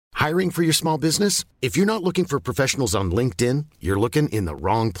Hiring for your small business? If you're not looking for professionals on LinkedIn, you're looking in the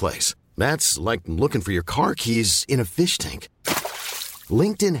wrong place. That's like looking for your car keys in a fish tank.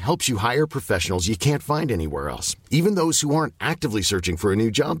 LinkedIn helps you hire professionals you can't find anywhere else, even those who aren't actively searching for a new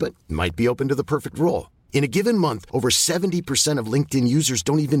job but might be open to the perfect role. In a given month, over 70% of LinkedIn users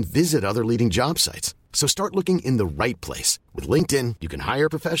don't even visit other leading job sites. So start looking in the right place. With LinkedIn, you can hire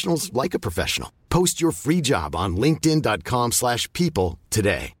professionals like a professional. Post your free job on linkedin.com/people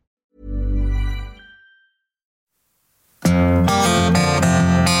today.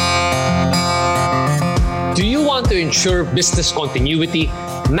 Do you want to ensure business continuity,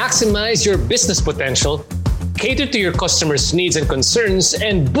 maximize your business potential, cater to your customers' needs and concerns,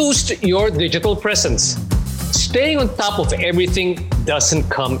 and boost your digital presence? Staying on top of everything doesn't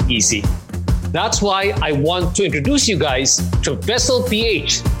come easy. That's why I want to introduce you guys to Vessel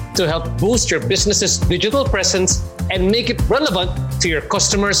PH to help boost your business's digital presence and make it relevant to your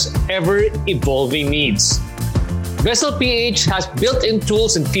customers' ever-evolving needs. Vessel PH has built-in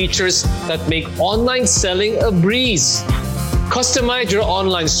tools and features that make online selling a breeze. Customize your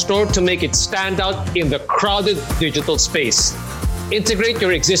online store to make it stand out in the crowded digital space. Integrate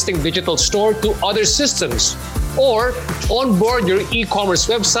your existing digital store to other systems, or onboard your e-commerce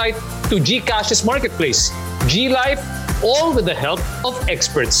website to GCash's marketplace, GLife, all with the help of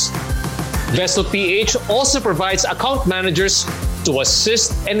experts. Vessel PH also provides account managers to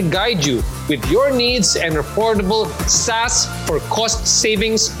assist and guide you with your needs and affordable SaaS for cost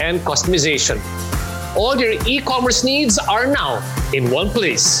savings and customization. All your e-commerce needs are now in one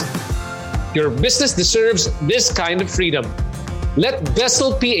place. Your business deserves this kind of freedom. Let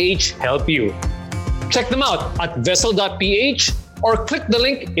Vessel PH help you. Check them out at vessel.ph or click the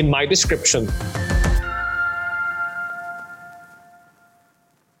link in my description.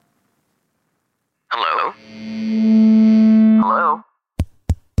 Hello? Hello?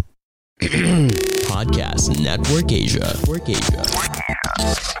 Podcast Network Asia.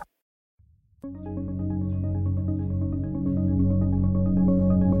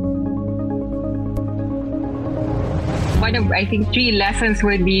 One of, I think, 3 lessons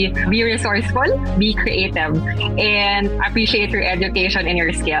would be resourceful, be creative, and appreciate your education and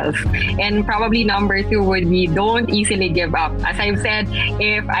your skills. And probably number 2 would be don't easily give up. As I've said,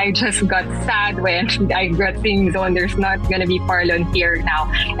 if I just got sad when I got Sing Zone, there's not going to be Parlon here now.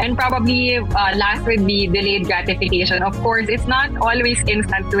 And probably last would be delayed gratification. Of course, it's not always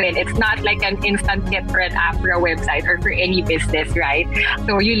instant win. It's not like an instant hit for an app, for a website, or for any business, right?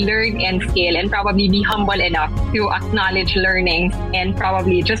 So you learn and scale, and probably be humble enough to acknowledge learning, and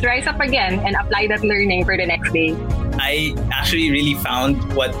probably just rise up again and apply that learning for the next day. I actually really found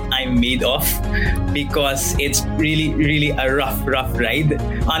what I'm made of, because it's really a rough ride.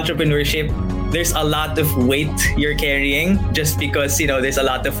 Entrepreneurship, there's a lot of weight you're carrying just because, there's a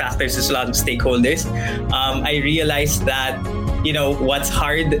lot of factors, there's a lot of stakeholders. I realized that, what's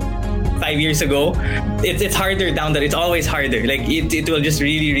hard 5 years ago, it's harder down there. It's always harder. Like it will just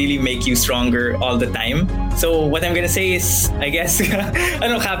really make you stronger all the time. So what I'm gonna say is, I guess,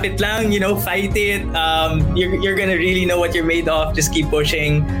 kapit lang, fight it. You're gonna really know what you're made of. Just keep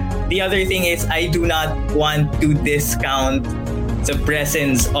pushing. The other thing is, I do not want to discount the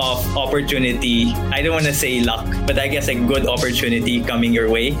presence of opportunity. I don't want to say luck, but I guess a good opportunity coming your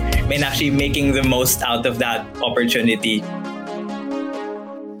way, and actually making the most out of that opportunity.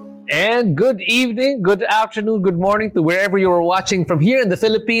 And good evening, good afternoon, good morning to wherever you are watching from here in the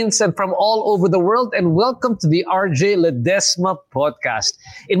Philippines and from all over the world. And welcome to the RJ Ledesma podcast.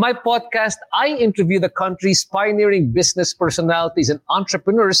 In my podcast, I interview the country's pioneering business personalities and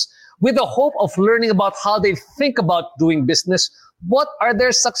entrepreneurs with the hope of learning about how they think about doing business. What are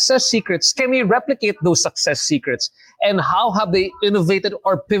their success secrets? Can we replicate those success secrets? And how have they innovated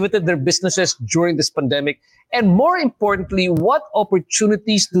or pivoted their businesses during this pandemic? And more importantly, what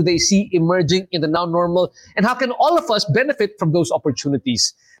opportunities do they see emerging in the now normal? And how can all of us benefit from those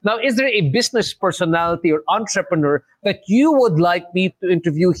opportunities? Now, is there a business personality or entrepreneur that you would like me to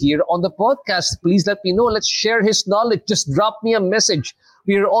interview here on the podcast? Please let me know. Let's share his knowledge. Just drop me a message.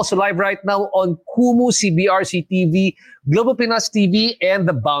 We are also live right now on Kumu, CBRC TV, Global Pinas TV, and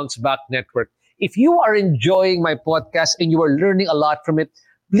the Bounce Back Network. If you are enjoying my podcast and you are learning a lot from it,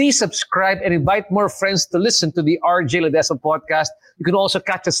 please subscribe and invite more friends to listen to the RJ Ledesma podcast. You can also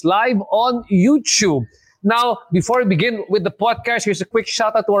catch us live on YouTube. Now, before we begin with the podcast, here's a quick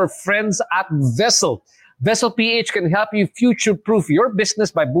shout out to our friends at Vessel. Vessel PH can help you future-proof your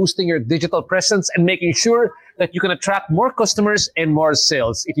business by boosting your digital presence and making sure that you can attract more customers and more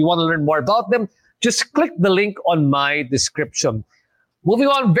sales. If you want to learn more about them, just click the link on my description. Moving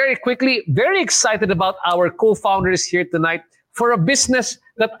on very quickly, very excited about our co-founders here tonight. for a business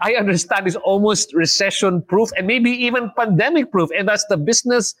that I understand is almost recession-proof and maybe even pandemic-proof, and that's the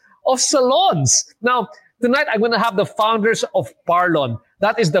business of salons. Now, tonight I'm going to have the founders of Parlon.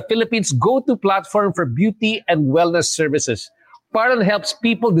 That is the Philippines' go-to platform for beauty and wellness services. Parlon helps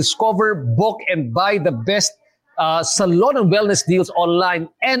people discover, book, and buy the best salon and wellness deals online,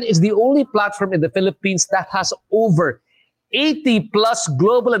 and is the only platform in the Philippines that has over 80 plus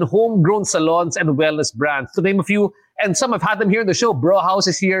global and homegrown salons and wellness brands. To name a few, and some I've had them here in the show. Bro House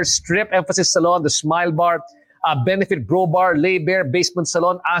is here, Strip Emphasis Salon, The Smile Bar, Benefit Bro Bar, Lay Bear, Basement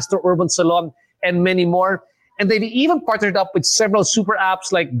Salon, Astor Urban Salon, and many more. And they've even partnered up with several super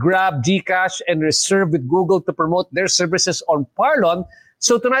apps like Grab, GCash, and Reserve with Google to promote their services on Parlon.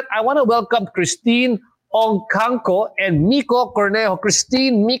 So tonight, I want to welcome Kristine, Ongcangco, and Miko Cornejo.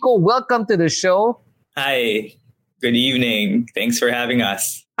 Kristine, Miko, welcome to the show. Hi. Good evening. Thanks for having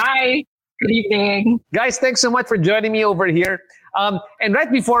us. Hi. Good evening. Guys, thanks so much for joining me over here. And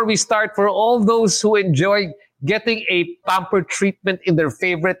right before we start, for all those who enjoy getting a pamper treatment in their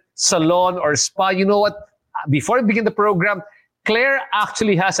favorite salon or spa, you know what? Before we begin the program, Claire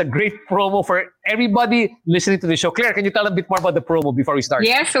actually has a great promo for everybody listening to the show. Claire, can you tell a bit more about the promo before we start?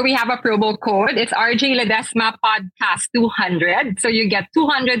 Yes, so we have a promo code. It's RJ Ledesma Podcast 200. So you get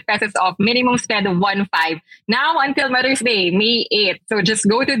 200 pesos off, minimum spend of 15. Now until Mother's Day, May 8th. So just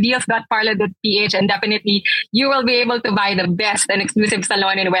go to deals.parlon.ph and definitely you will be able to buy the best and exclusive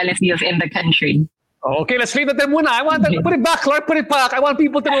salon and wellness deals in the country. Okay, let's leave it there muna. I want to put it back, Clark, put it back. I want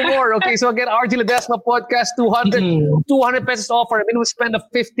people to know more. Okay, so again, RJ Ledesma Podcast 200, 200 pesos off for a minimum spend of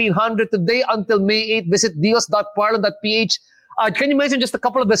 1,500 today until May 8th. Visit deals.parlon.ph. Can you mention just a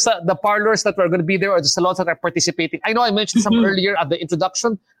couple of the parlors that are going to be there or the salons that are participating? I know I mentioned some earlier at the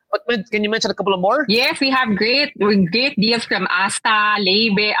introduction, but can you mention a couple of more? Yes, we have great deals from Asta,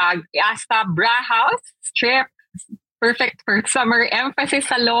 Lebe, Asta, Bra House, Strip, perfect for summer, Emphasis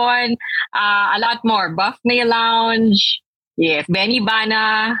Salon, a lot more. Buff Nail Lounge, yes, Benny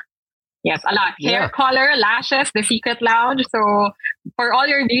Bana, yes, a lot. Hair color, lashes, The Secret Lounge. So for all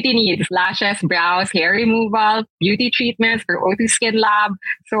your beauty needs, lashes, brows, hair removal, beauty treatments for O2 Skin Lab.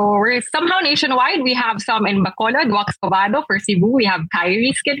 So we're somehow nationwide. We have some in Bacolod, Wax Covado. For Cebu, we have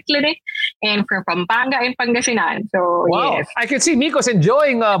Kyrie Skin Clinic. And for Pampanga and Pangasinan. So wow, yes. I can see Miko's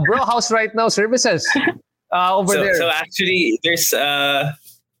enjoying Bro House right now services. Over there. So actually, there's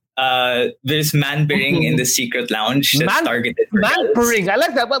man-pairing in the Secret Lounge that's targeted for man-pairing. I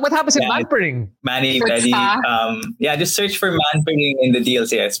like that. What happens in man-pairing? Manny, just search for man-pairing in the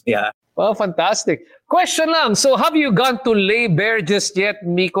deals. Yes, yeah. Well, fantastic. Question lang. So have you gone to Lay Bear just yet,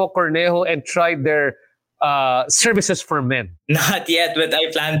 Miko Cornejo, and tried their services for men? Not yet, but I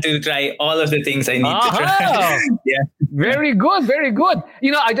plan to try all of the things I need to try. Yeah. Very good, very good.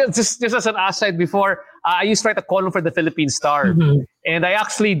 You know, I just as an aside before, I used to write a column for the Philippine Star, and I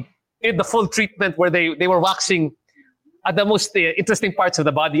actually did the full treatment where they were waxing at the most interesting parts of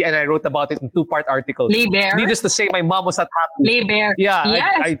the body, and I wrote about it in 2-part articles. Lay Bear. Needless to say, my mom was not happy. Lay Bear. Yeah,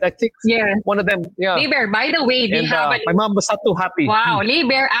 yes. I think one of them. Yeah. Lay Bear. By the way, they have my mom was not too happy. Wow, Lay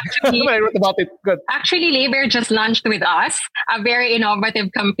Bear actually. I wrote about it. Good. Actually, Lay Bear just launched with us a very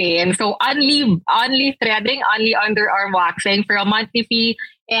innovative campaign. So only threading, only underarm waxing for a monthly fee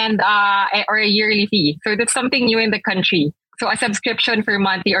and or a yearly fee. So that's something new in the country. So a subscription for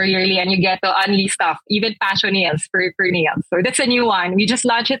monthly or yearly, and you get to only stuff, even passion nails for nails. So that's a new one. We just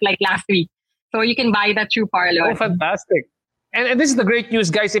launched it like last week. So you can buy that through Parlon. Oh, fantastic. And this is the great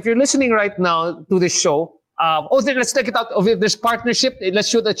news, guys. If you're listening right now to this show, let's check it out. There's partnership. Let's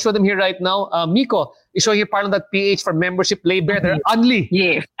show them here right now. Miko is showing here Parlon.ph for membership. Lay Bear, they're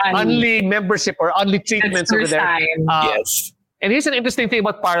only membership or only treatments over there. Yes. And here's an interesting thing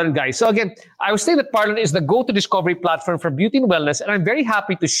about Parlon, guys. So again, I was saying that Parlon is the go-to discovery platform for beauty and wellness. And I'm very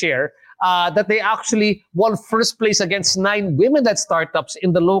happy to share that they actually won first place against 9 women-led startups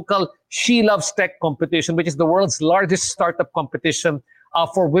in the local She Loves Tech competition, which is the world's largest startup competition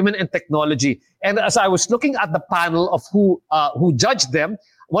for women in technology. And as I was looking at the panel of who judged them,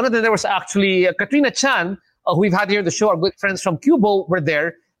 one of them, there was actually Katrina Chan, who we've had here on the show. Our good friends from Cubo were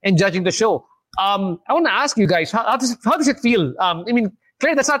there and judging the show. I want to ask you guys, how does it feel? I mean,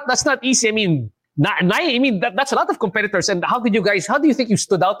 Claire, that's not easy. I mean, that's a lot of competitors. And how do you think you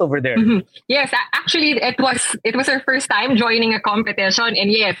stood out over there? Mm-hmm. Yes, actually, it was her first time joining a competition.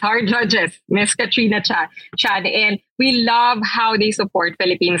 And yes, our judges, Miss Katrina Chan. And we love how they support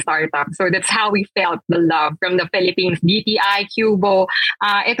Philippine startups. So that's how we felt the love from the Philippines, DTI, Cubo.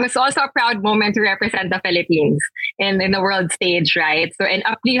 It was also a proud moment to represent the Philippines in the world stage, right? So, and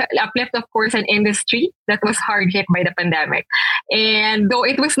uplift, of course, an industry that was hard hit by the pandemic. And though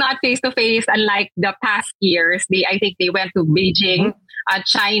it was not face-to-face, unlike the past years, I think they went to Beijing,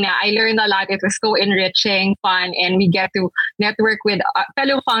 China. I learned a lot. It was so enriching, fun, and we get to network with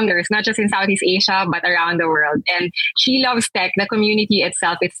fellow founders, not just in Southeast Asia, but around the world. And She Loves Tech, the community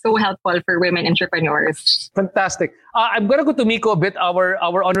itself, is so helpful for women entrepreneurs. Fantastic. I'm going to go to Miko a bit, our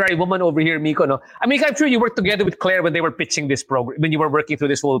honorary woman over here, Miko. No? I mean, I'm sure you worked together with Claire when they were pitching this program, when you were working through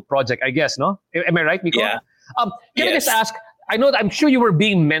this whole project, I guess, no? Am I right, Miko? Yeah. Can I just ask, I'm sure you were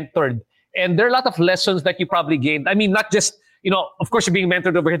being mentored, and there are a lot of lessons that you probably gained. I mean, not just, of course, you're being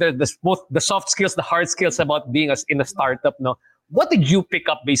mentored over here. There's both the soft skills, the hard skills about being in a startup. No, what did you pick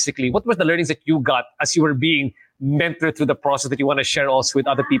up basically? What were the learnings that you got as you were being mentored through the process that you want to share also with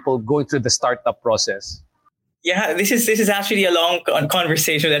other people going through the startup process? Yeah, this is actually a long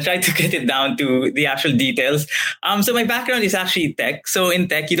conversation. I tried to get it down to the actual details. So my background is actually tech. So in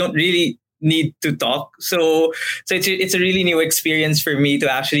tech, you don't really need to talk. So it's a really new experience for me to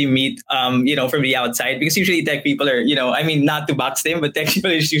actually meet, from the outside, because usually tech people are, not to box them, but tech people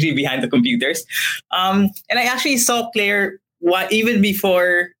are usually behind the computers. And I actually saw Claire even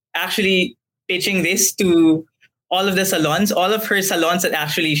before actually pitching this to all of the salons, all of her salons that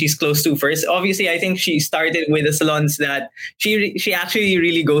actually she's close to first. Obviously, I think she started with the salons that she actually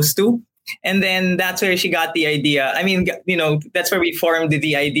really goes to. And then that's where she got the idea. I mean, that's where we formed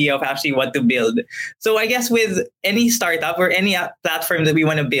the idea of actually what to build. So I guess with any startup or any platform that we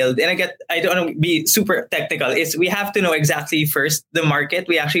want to build, and I don't want to be super technical, is we have to know exactly first the market.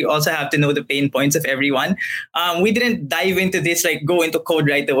 We actually also have to know the pain points of everyone. We didn't dive into this, go into code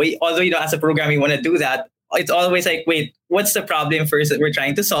right away. Although, as a programmer, we want to do that. It's always wait, what's the problem first that we're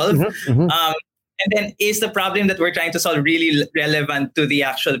trying to solve? And then is the problem that we're trying to solve really relevant to the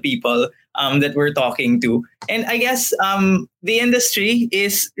actual people that we're talking to? And I guess the industry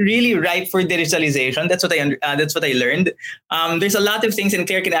is really ripe for digitalization. That's what I learned. There's a lot of things, and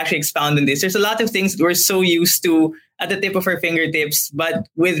Claire can actually expound on this. There's a lot of things that we're so used to at the tip of our fingertips, but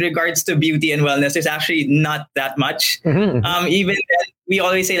with regards to beauty and wellness, there's actually not that much. Even then, we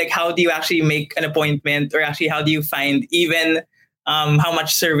always say, how do you actually make an appointment, or actually how do you find even how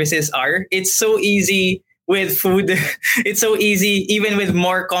much services are? It's so easy with food. It's so easy even with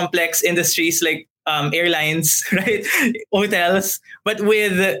more complex industries like airlines, right? Hotels. But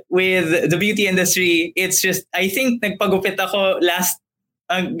with the beauty industry, it's just, I think nagpagupit ako last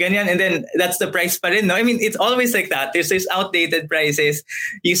ganyan, and then that's the price pa rin, no? I mean, it's always like that. There's outdated prices.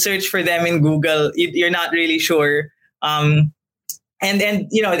 You search for them in Google, you're not really sure. And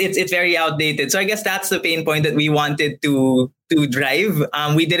it's very outdated. So I guess that's the pain point that we wanted to drive.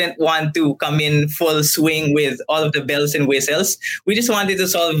 We didn't want to come in full swing with all of the bells and whistles. We just wanted to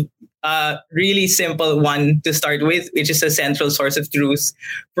solve a really simple one to start with, which is a central source of truth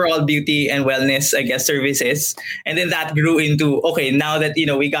for all beauty and wellness, I guess, services. And then that grew into, okay, now that,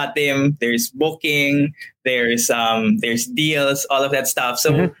 we got them, there's booking, there's deals, all of that stuff.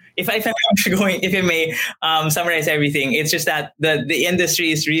 So if I may summarize everything, it's just that the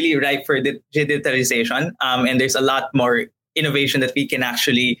industry is really ripe for digitalization, and there's a lot more innovation that we can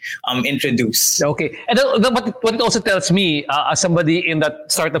actually introduce. Okay. And what it also tells me, as somebody in that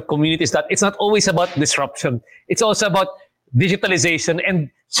startup community, is that it's not always about disruption. It's also about digitalization and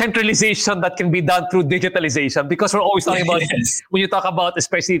centralization that can be done through digitalization, because we're always talking about, when you talk about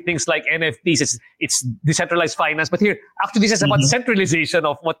especially things like NFTs, it's decentralized finance. But here, actually, this is about centralization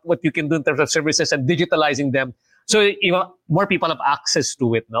of what you can do in terms of services and digitalizing them, so more people have access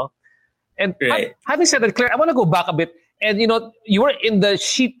to it. No. And having said that, Claire, I want to go back a bit. And you were in the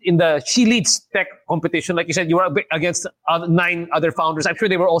She Leads Tech competition, like you said. You were against 9 other founders. I'm sure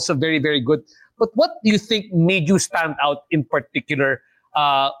they were also very, very good. But what do you think made you stand out in particular,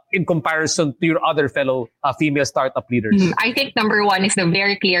 in comparison to your other fellow female startup leaders? I think number one is the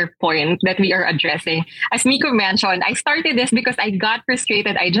very clear point that we are addressing. As Miko mentioned, I started this because I got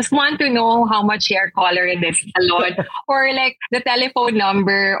frustrated. I just want to know how much hair color in this salon, or the telephone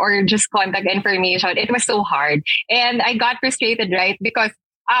number, or just contact information. It was so hard. And I got frustrated, right? Because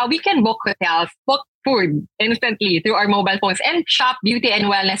we can book hotels, book food instantly through our mobile phones, and shop beauty and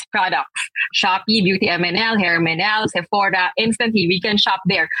wellness products. Shopee, Beauty MNL, Hair MNL, Sephora, instantly we can shop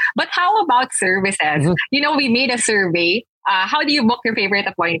there. But how about services? We made a survey. How do you book your favorite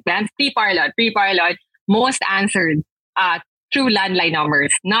appointments? Pre-Parlon. Most answered. through landline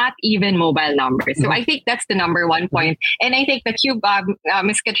numbers, not even mobile numbers. So I think that's the number one point. And I think the Cube,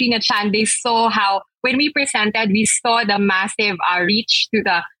 Ms. Katrina Chan, they saw how when we presented, we saw the massive reach to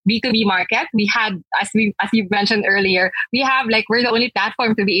the B2B market. We had, as you mentioned earlier, we're the only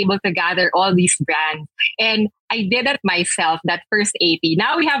platform to be able to gather all these brands. And I did it myself, that first 80.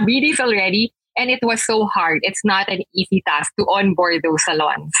 Now we have BDs already, and it was so hard. It's not an easy task to onboard those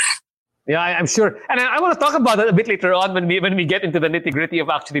salons. Yeah, I'm sure. And I want to talk about that a bit later on when we get into the nitty-gritty of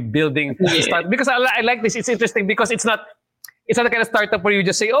actually building the start. Because I like this. It's interesting because it's not the kind of startup where you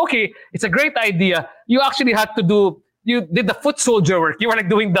just say, okay, it's a great idea. You actually you did the foot soldier work. You were like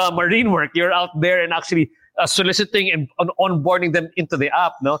doing the marine work. You're out there and actually soliciting and onboarding them into the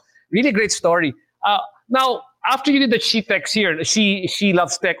app. No, really great story. Now, after you did the She Techs here, She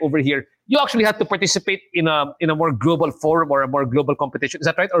Loves Tech over here, you actually had to participate in a more global forum or a more global competition. Is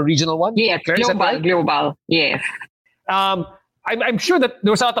that right? Or regional one? Yes, global. Yes. I'm sure that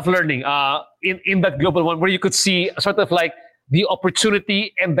there was a lot of learning in that global one where you could see sort of like the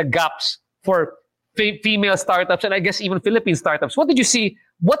opportunity and the gaps for female startups and I guess even Philippine startups. What did you see?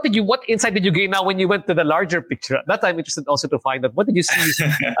 What insight did you gain now when you went to the larger picture? That I'm interested also to find out. What did you see?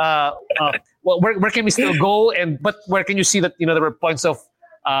 Where can we still go? But where can you see that there were points of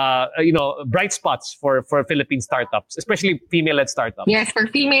bright spots for Philippine startups, especially female-led startups? Yes, for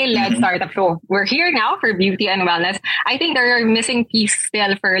female-led startups. So we're here now for beauty and wellness. I think there are missing pieces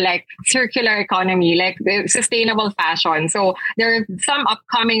still for like circular economy, like the sustainable fashion. So there are some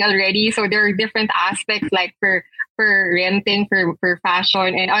upcoming already. So there are different aspects like for renting, for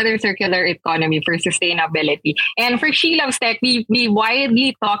fashion and other circular economy for sustainability. And for She Loves Tech, we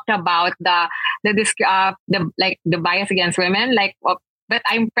widely talked about the bias against women, but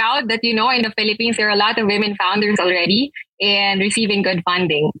I'm proud that, in the Philippines, there are a lot of women founders already and receiving good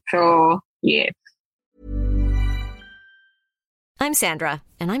funding. So, yeah. I'm Sandra,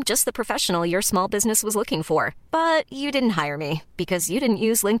 and I'm just the professional your small business was looking for. But you didn't hire me because you didn't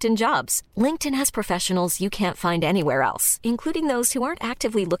use LinkedIn Jobs. LinkedIn has professionals you can't find anywhere else, including those who aren't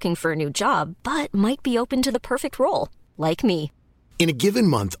actively looking for a new job, but might be open to the perfect role, like me. In a given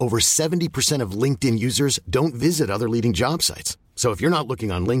month, over 70% of LinkedIn users don't visit other leading job sites. So if you're not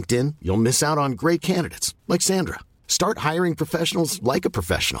looking on LinkedIn, you'll miss out on great candidates like Sandra. Start hiring professionals like a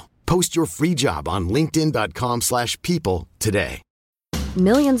professional. Post your free job on linkedin.com/people today.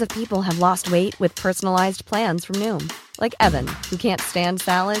 Millions of people have lost weight with personalized plans from Noom. Like Evan, who can't stand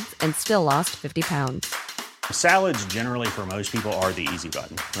salads and still lost 50 pounds. Salads generally for most people are the easy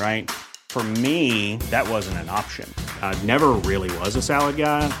button, right? For me, that wasn't an option. I never really was a salad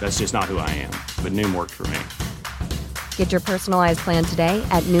guy. That's just not who I am. But Noom worked for me. Get your personalized plan today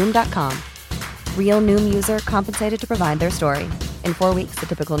at Noom.com. Real Noom user compensated to provide their story. In 4 weeks, the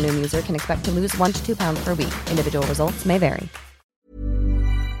typical Noom user can expect to lose 1 to 2 pounds per week. Individual results may vary.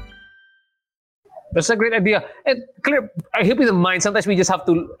 That's a great idea. And Claire, I hope you don't mind. Sometimes we just have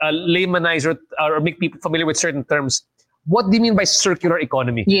to laymanize or make people familiar with certain terms. What do you mean by circular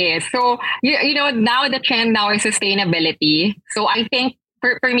economy? Yes. So, now the trend now is sustainability. So I think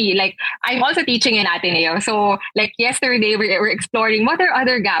for me, like, I'm also teaching in Ateneo. So, like, yesterday we were exploring what are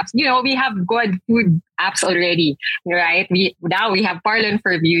other gaps. We have good food apps already, right? Now we have Parlon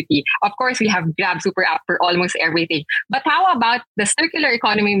for beauty. Of course, we have Grab Super App for almost everything. But how about the circular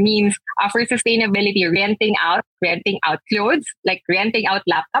economy means for sustainability, renting out clothes, like renting out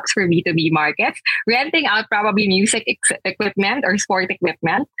laptops for B2B markets, renting out probably music equipment or sport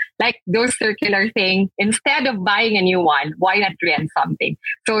equipment, like those circular things. Instead of buying a new one, why not rent something?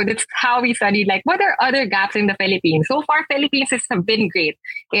 So that's how we studied, like, what are other gaps in the Philippines? So far, Philippines has been great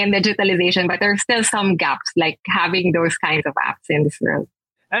in digitalization, but there are still some gaps, like having those kinds of apps in this world.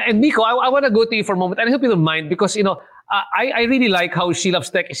 And Miko, I want to go to you for a moment, and I hope you don't mind, because I really like how She Loves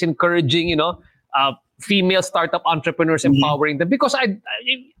Tech is encouraging female startup entrepreneurs, empowering them, because I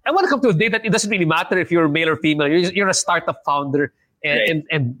want to come to a day that it doesn't really matter if you're male or female. You're a startup founder, and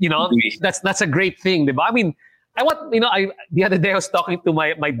that's a great thing, diba? I mean, the other day I was talking to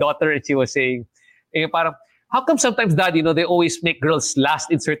my daughter, and she was saying, parang, how come sometimes, Dad, they always make girls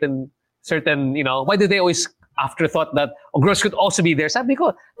last in certain, why do they always afterthought that girls could also be there? Sabi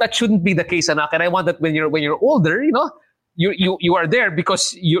ko, that shouldn't be the case, anak. And I want that when you're older, you are there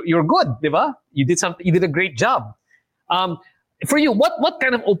because you're good, diba? You did a great job. For you, what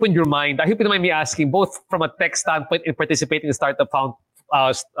kind of opened your mind? I hope you don't mind me asking, both from a tech standpoint and participating in startup from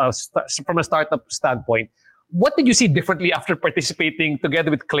a startup standpoint. What did you see differently after participating together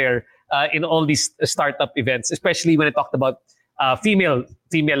with Claire in all these startup events, especially when I talked about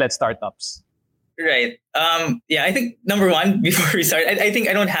female-led startups? Right. Yeah, I think number one, before we start, I think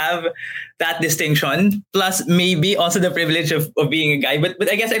I don't have that distinction. Plus, maybe also the privilege of being a guy.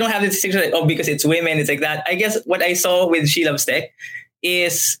 But I guess I don't have the distinction like, oh, because it's women, it's like that. I guess what I saw with She Loves Tech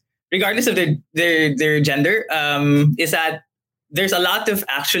is, regardless of their gender, is that there's a lot of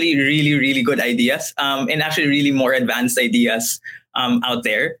actually really, really good ideas, and actually really more advanced ideas out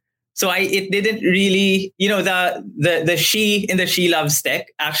there. So it didn't really, the she in the She Loves Tech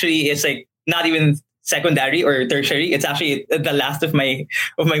actually is like not even secondary or tertiary. It's actually the last of my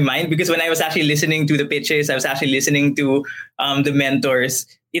mind, because when I was actually listening to the pitches, I was actually listening to the mentors.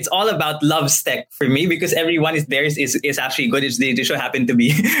 It's all about loves tech for me, because everyone is there is actually good. They just happen to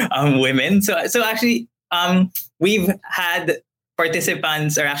be women. So actually we've had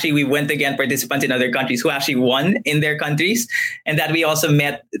participants, or actually we went against participants in other countries who actually won in their countries, and that we also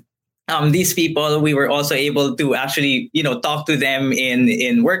met these people. We were also able to actually, talk to them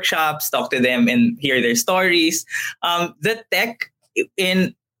in workshops, talk to them and hear their stories. The tech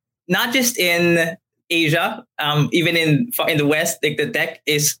in, not just in Asia, even in the West, like the tech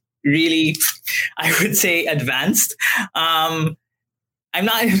is really, I would say, advanced. I'm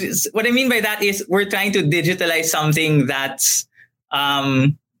not. What I mean by that is we're trying to digitalize something that's,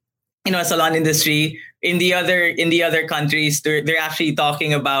 a salon industry. In the other countries, they're actually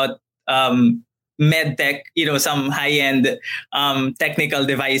talking about med tech, some high-end technical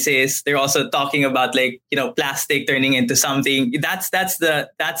devices. They're also talking about plastic turning into something. That's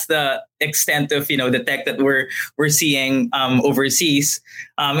the extent of the tech that we're seeing overseas.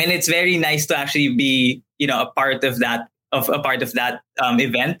 And it's very nice to actually be a part of that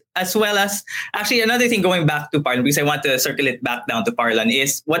event, as well as actually another thing, going back to Parlon, because I want to circle it back down to Parlon,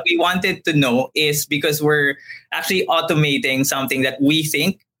 is what we wanted to know is, because we're actually automating something that we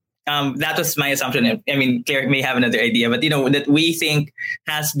think, that was my assumption. I mean, Claire may have another idea, but that we think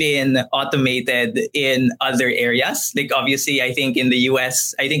has been automated in other areas. Like obviously, I think in the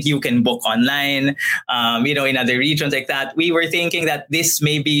US, I think you can book online. In other regions like that, we were thinking that this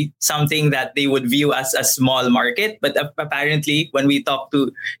may be something that they would view as a small market. But apparently, when we talk to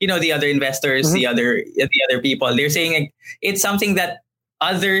the other investors, the other people, they're saying it's something that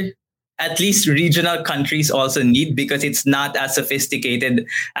other, at least regional countries also need, because it's not as sophisticated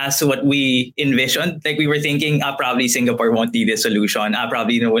as what we envisioned. Like we were thinking, probably Singapore won't need this solution.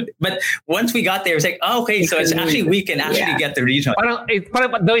 Probably but once we got there, it's like, okay, so it's actually, we can actually get the region.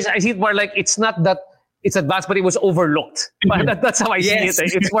 I see it more like it's not that it's advanced, but it was overlooked. But that's how I see it.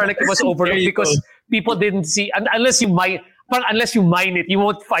 It's more like it was overlooked because people didn't see, unless you mine it, you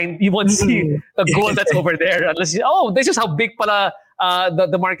won't see the gold that's over there. Unless this is how big pala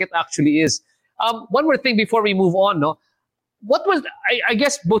the market actually is. One more thing before we move on, no? What was, I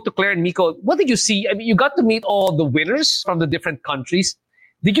guess both to Claire and Miko, what did you see? I mean, you got to meet all the winners from the different countries.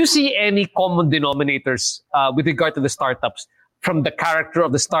 Did you see any common denominators with regard to the startups, from the character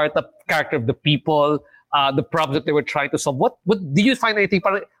of the startup, character of the people, the problems that they were trying to solve? What did you find anything?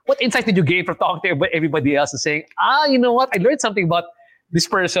 What insight did you gain from talking to everybody else and saying, you know what, I learned something about this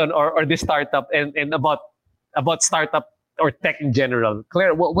person or this startup and about startup or tech in general?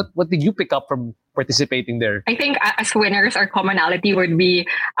 Claire, what did you pick up from participating there? I think as winners, our commonality would be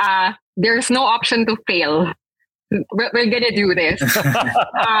there's no option to fail. We're gonna do this. No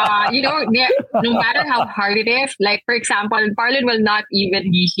matter how hard it is. Like for example, Parlon will not even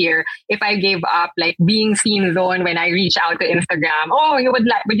be here if I gave up like being seen zone when I reach out to Instagram. Oh, would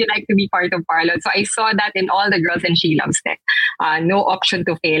you like to be part of Parlon? So I saw that in all the girls in She Loves Tech. No option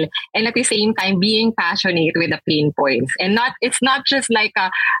to fail, and at the same time being passionate with the pain points, and it's not just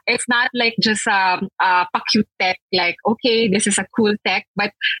a cute tech. Like okay, this is a cool tech,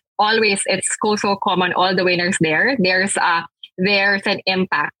 but always it's so common. All the winners there's an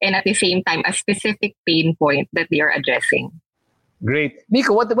impact, and at the same time a specific pain point that they are addressing. Great.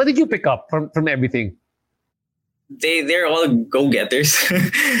 Miko, what did you pick up from everything? They're all go-getters.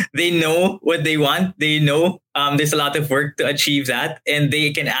 They know what they want. They know there's a lot of work to achieve that, and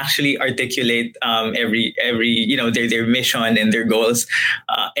they can actually articulate every their mission and their goals.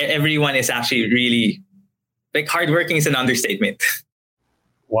 Everyone is actually really hardworking is an understatement.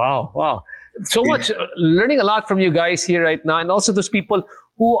 Wow. So much learning a lot from you guys here right now, and also those people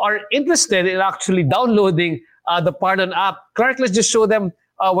who are interested in actually downloading the Parlon app. Clark, let's just show them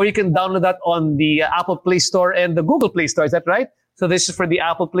where you can download that on the Apple Play Store and the Google Play Store. Is that right? So this is for the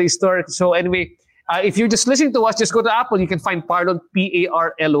Apple Play Store. So anyway, if you're just listening to us, just go to Apple. You can find Parlon,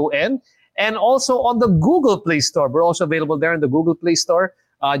 Parlon. And also on the Google Play Store. We're also available there in the Google Play Store.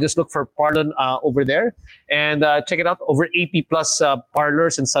 Just look for Parlon over there and check it out. Over 80 plus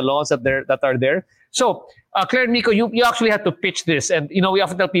parlors and salons that are there. So Claire and Miko, you actually had to pitch this. And, we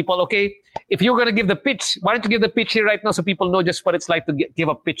often tell people, okay, if you're going to give the pitch, why don't you give the pitch here right now so people know just what it's like to give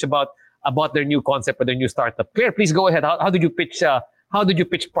a pitch about their new concept or their new startup. Claire, please go ahead. How did you pitch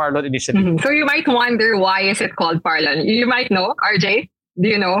Parlon initially? Mm-hmm. So you might wonder, why is it called Parlon? You might know, RJ. Do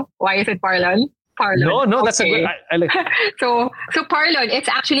you know why is it Parlon? Parlon. No, that's okay. a good. I like. So Parlon, it's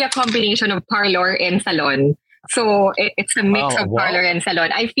actually a combination of parlor and salon. So it's a mix of parlor and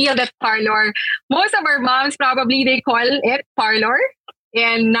salon. I feel that parlor, most of our moms probably they call it parlor.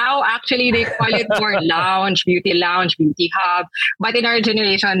 And now actually they call it more lounge, beauty hub. But in our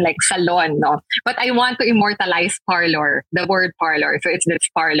generation, like salon, no? But I want to immortalize parlor, the word parlor. So it's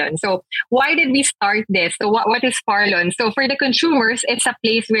Parlon. So why did we start this? So what is Parlon? So for the consumers, it's a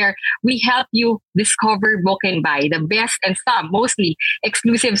place where we help you discover, book, and buy the best and some, mostly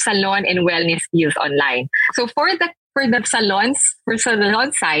exclusive salon and wellness deals online. So for the salon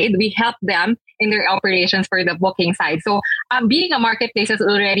side, we help them in their operations for the booking side. So being a marketplace is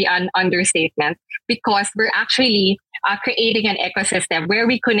already an understatement because we're actually creating an ecosystem where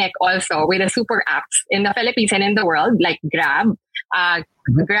we connect also with the super apps in the Philippines and in the world, like Grab.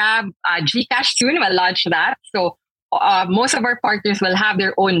 GCash soon will launch that. So most of our partners will have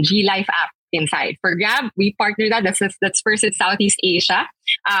their own G-Life app inside. For Grab, we partner that's first in Southeast Asia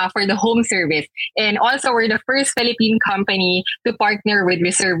for the home service. And also we're the first Philippine company to partner with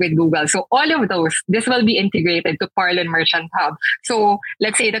Reserve with Google. So all of those, this will be integrated to Parlon Merchant Hub. So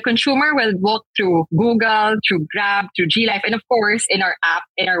let's say the consumer will walk through Google, through Grab, through G-Life, and of course in our app,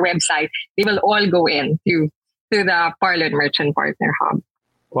 in our website, they will all go in to the Parlon Merchant Partner Hub.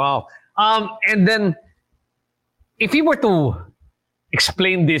 Wow. And then if you were to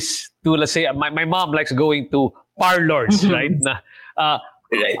explain this to, let's say, my mom likes going to parlors, right?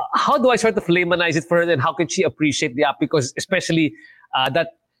 Right. How do I sort of laymanize it for her, and how can she appreciate the app? Because especially that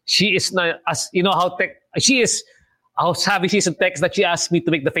she is not, as you know, how savvy she is in text that she asked me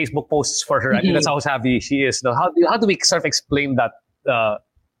to make the Facebook posts for her. I think that's how savvy she is. Now, how do we sort of explain that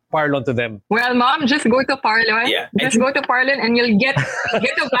Parlon to them? Well, Mom, just go to Parlon. Yeah. Just go to Parlon and you'll get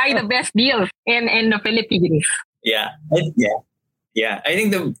to buy the best deals in the Philippines. Yeah. I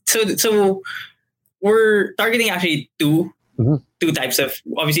think so we're targeting actually two types of,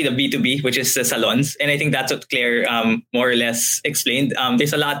 obviously the B2B, which is the salons. And I think that's what Claire more or less explained.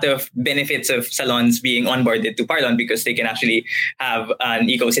 There's a lot of benefits of salons being onboarded to Parlon because they can actually have an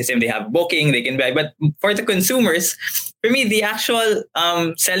ecosystem. They have booking, they can buy. But for the consumers, for me, the actual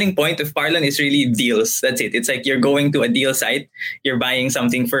selling point of Parlon is really deals. That's it. It's like you're going to a deal site, you're buying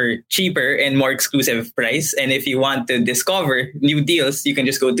something for cheaper and more exclusive price. And if you want to discover new deals, you can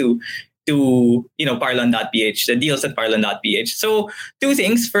just go to Parlon.ph, the deals at Parlon.ph. So two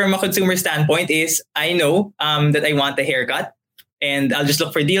things from a consumer standpoint is I know that I want a haircut and I'll just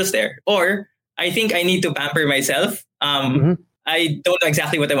look for deals there. Or I think I need to pamper myself. I don't know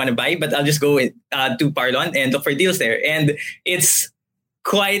exactly what I want to buy, but I'll just go to Parlon and look for deals there. And it's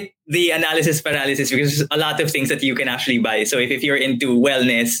quite the analysis paralysis because there's a lot of things that you can actually buy. So if you're into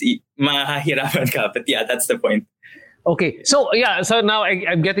wellness, mahahirapan ka. But yeah, that's the point. Okay, so now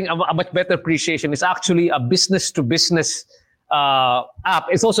I'm getting a much better appreciation. It's actually a business to business app.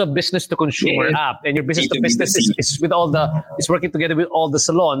 It's also a business to consumer app, and your business to business is with is working together with all the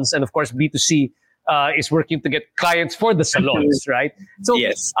salons, and of course B2C is working to get clients for the salons, right? So,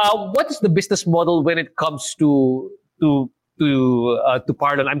 yes. What is the business model when it comes to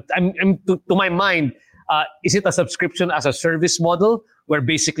Parlon? To my mind, is it a subscription as a service model where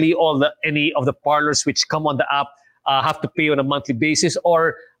basically any of the parlors which come on the app have to pay on a monthly basis,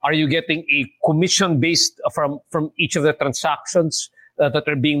 or are you getting a commission based from each of the transactions that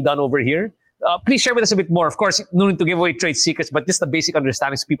are being done over here? Please share with us a bit more. Of course, no need to give away trade secrets, but just the basic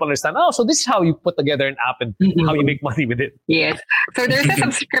understanding so people understand, so this is how you put together an app and how you make money with it. Yes. So there's a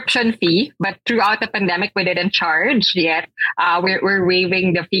subscription fee, but throughout the pandemic, we didn't charge yet. We're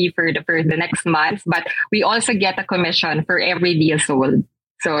waiving the fee for the next month, but we also get a commission for every deal sold.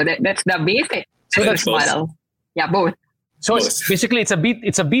 So that's the basic business model. Yeah, both. So basically, it's a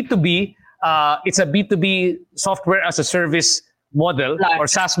B2B. It's a B2B software as a service model or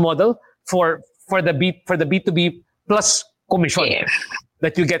SaaS model for the B2B plus commission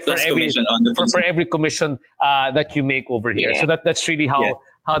that you get for every commission that you make over here. So that's really how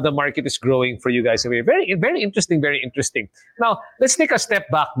the market is growing for you guys. Very, very interesting. Very interesting. Now let's take a step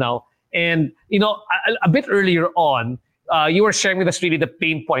back now, and a bit earlier on, you were sharing with us really the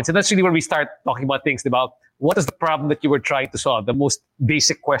pain points, and that's really where we start talking about things about what is the problem that you were trying to solve, the most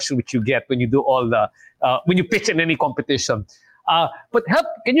basic question which you get when you do when you pitch in any competition. But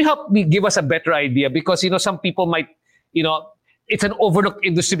can you help me give us a better idea? Because, some people might, it's an overlooked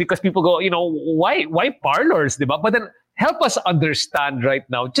industry because people go, why parlors, diba? But then help us understand right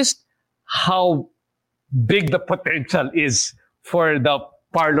now just how big the potential is for the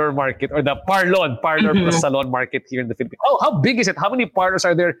parlor market or the parlor plus salon market here in the Philippines. How big is it? How many parlors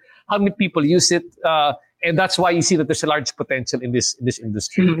are there? How many people use it? And that's why you see that there's a large potential in this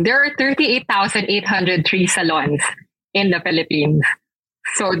industry. There are 38,803 salons in the Philippines.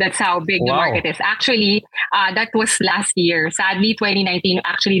 So that's how big the market is. Actually, that was last year. Sadly, 2019,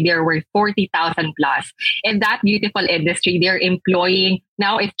 actually, there were 40,000 plus. And that beautiful industry, they're employing,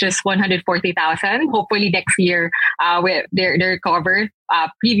 now it's just 140,000. Hopefully next year, they're covered.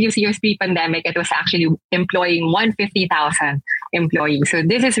 Previous years pre-pandemic, it was actually employing 150,000 employees. So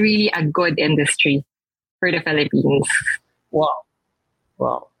this is really a good industry for the Philippines.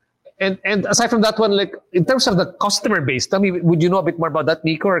 Wow. And aside from that one, like in terms of the customer base, tell me, would you know a bit more about that,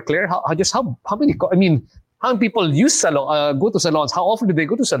 Miko or Claire? How many people use salon, go to salons? How often do they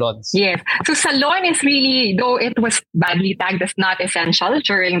go to salons? Yes. So salon is really, though it was badly tagged as not essential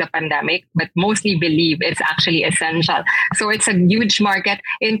during the pandemic, but mostly believe it's actually essential. So it's a huge market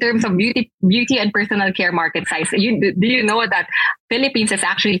in terms of beauty and personal care market size. Do you know that Philippines is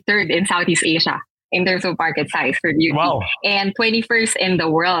actually third in Southeast Asia in terms of market size for beauty, and 21st in the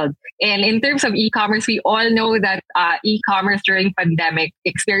world. And in terms of e-commerce, we all know that e-commerce during pandemic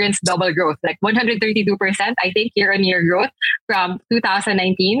experienced double growth, like 132%, I think, year-on-year growth from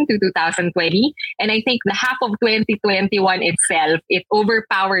 2019 to 2020. And I think the half of 2021 itself, it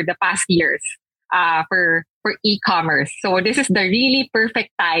overpowered the past years for e-commerce. So this is the really perfect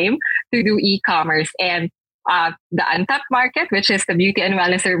time to do e-commerce. And the untapped market, which is the beauty and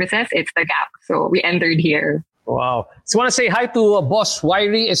wellness services, it's the gap. So we entered here. Wow. So I want to say hi to Boss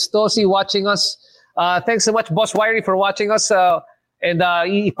Wiry Estosi watching us. Thanks so much, Boss Wiry, for watching us. And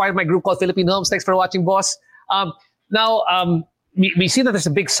he part of my group called Philippine Homes. Thanks for watching, Boss. Now, we see that there's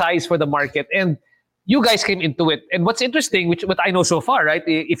a big size for the market, and you guys came into it. And what's interesting, what I know so far, right?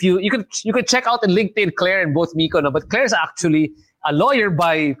 If you can check out in LinkedIn Claire and both Miko. No, but Claire's actually a lawyer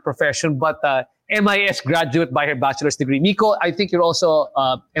by profession, but MIS graduate by her bachelor's degree. Miko, I think you're also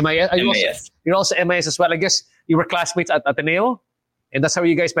MIS. You're also MIS as well. I guess you were classmates at Ateneo, and that's how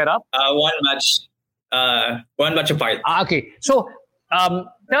you guys met up? One batch apart. Okay. So tell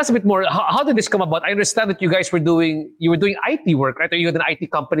us a bit more. How did this come about? I understand that you guys were doing IT work, right? Or you had an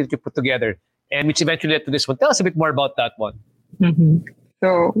IT company that you put together, and which eventually led to this one. Tell us a bit more about that one. Mm-hmm.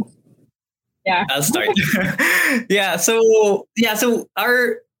 So, yeah. I'll start.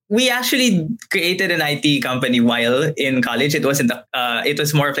 We actually created an IT company while in college. It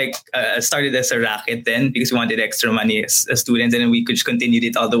was more of like started as a racket then because we wanted extra money as students, and then we could continue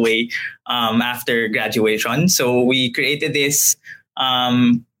it all the way after graduation. So we created this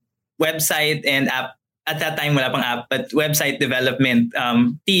website and app. At that time, wala pang app, but website development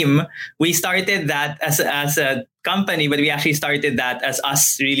team. We started that as a company, but we actually started that as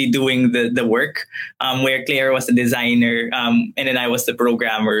us really doing the work, where Claire was the designer, and then I was the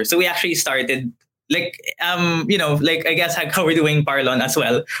programmer. So we actually started I guess how we're doing Parlon as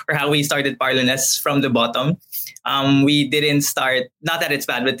well, or how we started Parlon as from the bottom. We didn't start, not that it's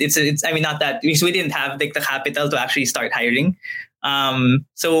bad, but not that, because we didn't have like the capital to actually start hiring.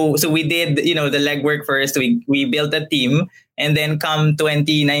 So we did, the legwork first. We built a team, and then come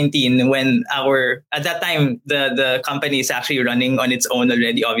 2019, when at that time, the company is actually running on its own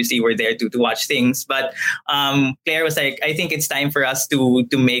already. Obviously, we're there to watch things, but Claire was like, I think it's time for us to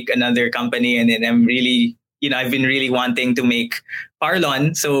make another company. And then I'm really, I've been really wanting to make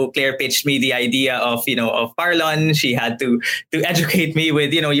Parlon. So Claire pitched me the idea of Parlon. She had to educate me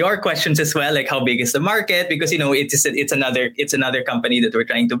with, your questions as well, like how big is the market? Because, it's another company that we're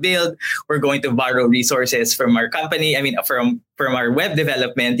trying to build. We're going to borrow resources from our company. From our web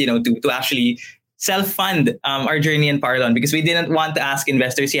development, to actually self-fund our journey in Parlon, because we didn't want to ask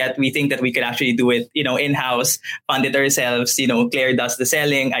investors yet. We think that we could actually do it, in-house, fund it ourselves. Claire does the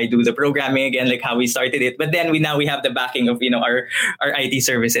selling, I do the programming again, like how we started it. But then we have the backing of, our IT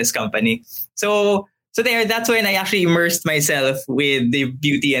services company. So that's when I actually immersed myself with the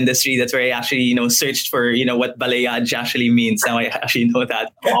beauty industry. That's where I actually, searched for, what balayage actually means. Now I actually know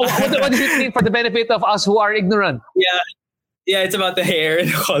that. What does it mean for the benefit of us who are ignorant? Yeah, it's about the hair and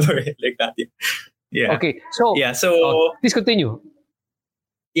the color, like that. Yeah. Okay. So please continue.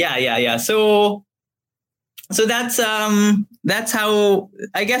 Yeah. So that's how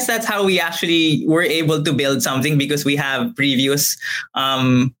we actually were able to build something, because we have previous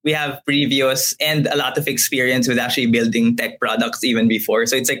and a lot of experience with actually building tech products even before.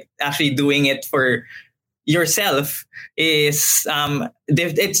 So it's like actually doing it for yourself is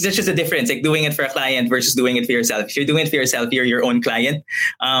it's just a difference, like doing it for a client versus doing it for yourself. If you're doing it for yourself, you're your own client,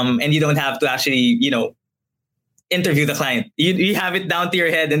 and you don't have to actually interview the client. You have it down to your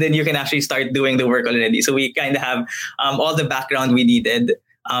head, and then you can actually start doing the work already. So we kind of have all the background we needed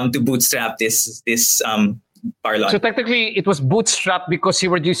to bootstrap this Parlon. So technically, it was bootstrapped because you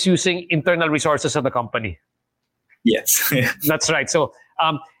were just using internal resources of the company. Yes, that's right. So,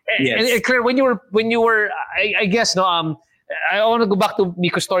 yes. and Claire, when you were, I guess, no, I want to go back to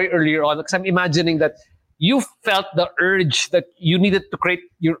Miko's story earlier on, because I'm imagining that you felt the urge that you needed to create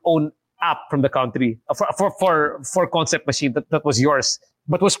your own app from the country for Concept Machine that was yours.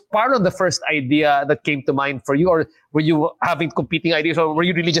 But was Parlon the first idea that came to mind for you, or were you having competing ideas, or were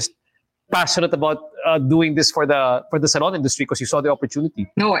you really just passionate about doing this for the salon industry because you saw the opportunity?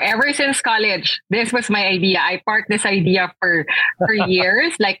 No, ever since college, this was my idea. I parked this idea for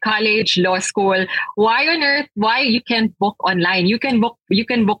years, like college, law school. Why on earth? Why you can't book online? You can book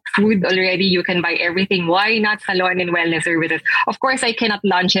food already. You can buy everything. Why not salon and wellness services? Of course, I cannot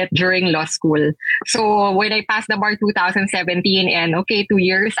launch it during law school. So when I passed the bar 2017, and 2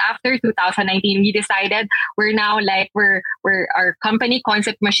 years after 2019, we decided we're now we're our company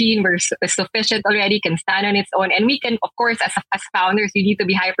Concept Machine. We're sufficient already, can stand on its own, and we can, of course, as founders, we need to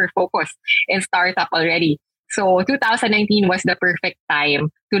be hyper focused and startup already. So 2019 was the perfect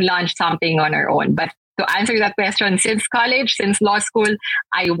time to launch something on our own. But to answer that question, since college, since law school,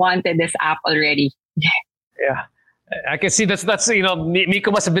 I wanted this app already. Yeah, I can see that's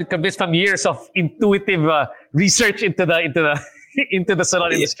Miko must have been convinced from years of intuitive research into the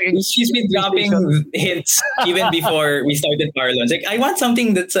salon industry. She's been dropping hints even before we started Parlon. Like, I want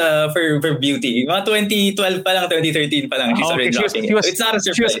something that's for beauty. 2012 pa lang, 2013 pa lang, she's already dropping it. It's not a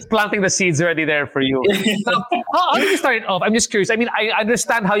surprise. She was planting the seeds already there for you. Now, how did you start it off? I'm just curious. I mean, I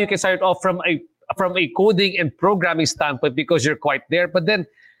understand how you can start it off from a coding and programming standpoint because you're quite there. But then,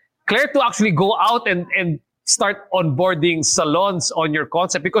 Claire, to actually go out and start onboarding salons on your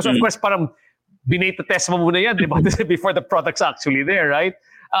concept, because of course, parang bineta test mo muna yan, di ba? Before the product's actually there, right?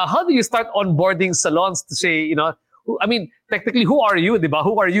 How do you start onboarding salons to say, I mean, technically, who are you, di ba?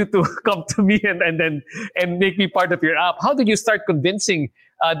 Who are you to come to me and make me part of your app? How did you start convincing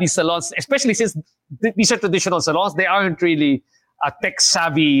these salons, especially since these are traditional salons, they aren't really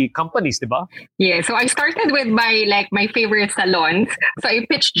tech-savvy companies, di ba? Yeah, so I started with my favorite salons. So I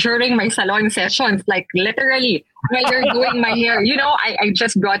pitched during my salon sessions, like literally, while you're doing my hair. I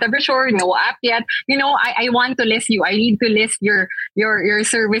just brought a brochure, no app yet. I want to list you. I need to list your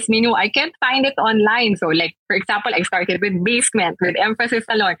service menu. I can't find it online. So for example, I started with Basement, with Emphasis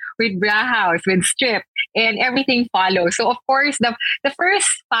Salon, with Bra House, with Strip, and everything follows. So of course, the first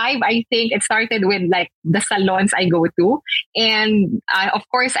 5, I think it started with the salons I go to. And of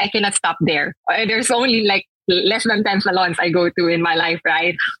course, I cannot stop there. There's only less than 10 salons I go to in my life,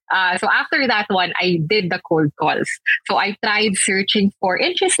 right? So after that one, I did the cold calls. So I tried searching for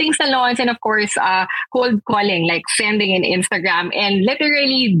interesting salons and of course, cold calling, sending in Instagram and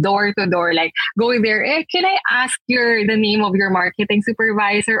literally door to door, going there. Can I ask the name of your marketing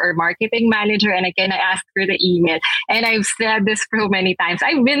supervisor or marketing manager? And can I ask for the email? And I've said this so many times.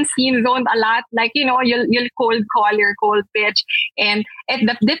 I've been scene zoned a lot. You'll cold call, your cold pitch. And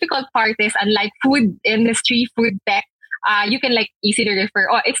the difficult part is, unlike food industry, food tech, you can easily refer.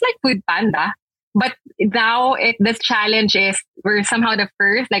 Oh, it's like Food Panda, but now the challenge is we're somehow the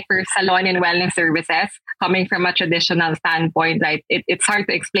first, for salon and wellness services, coming from a traditional standpoint. Right, it's hard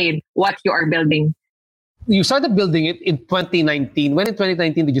to explain what you are building. You started building it in 2019. When in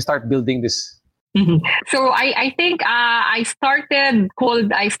 2019 did you start building this? Mm-hmm. So I think I started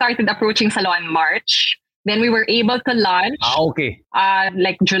approaching salon March. Then we were able to launch. Okay.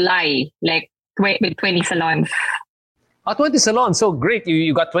 July, with 20 salons. 20 salons. So great.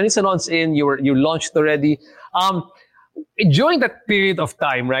 You got 20 salons in, you launched already. During that period of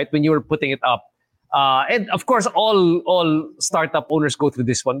time, right, when you were putting it up, and of course, all startup owners go through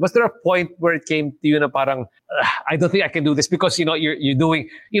this one. Was there a point where it came to you na parang, I don't think I can do this because, you're doing,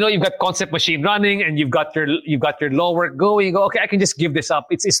 you've got Concept Machine running and you've got your law work going. You go, okay, I can just give this up.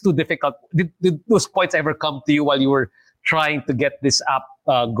 It's too difficult. Did those points ever come to you while you were trying to get this app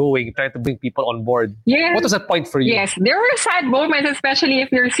going, trying to bring people on board? Yeah. What was that point for you? Yes, there were sad moments, especially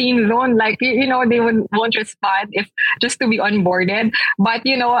if you're scene zone, they won't respond if just to be onboarded. But,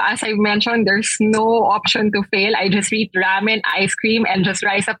 as I mentioned, there's no option to fail. I just eat ramen, ice cream, and just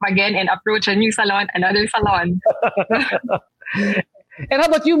rise up again and approach a new salon, another salon. And how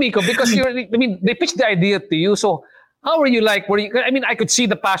about you, Miko? Because they pitched the idea to you. So how were you I could see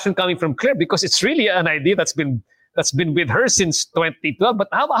the passion coming from Claire because it's really an idea that's been with her since 2012. But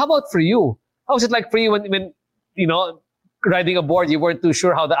how about for you? How was it like for you when riding aboard, you weren't too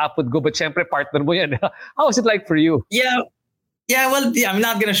sure how the app would go, but syempre partner mo yan. How was it like for you? I'm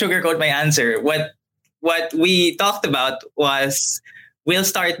not gonna sugarcoat my answer. What we talked about was we'll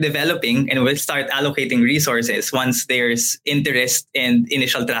start developing and we'll start allocating resources once there's interest and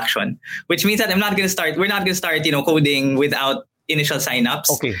initial traction. Which means that we're not gonna start, coding without initial signups.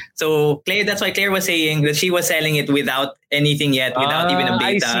 Okay. So Claire, that's why Claire was saying that she was selling it without anything yet, without even a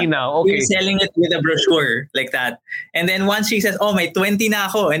beta. I see now. Okay. We were selling it with a brochure like that. And then once she says, "Oh, my 20 na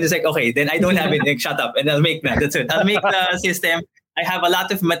ako," and it's like, okay, then I don't have it. Like, shut up, and I'll make that. That's it. I'll make the system. I have a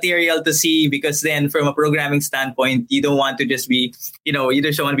lot of material to see because then from a programming standpoint, you don't want to just be, you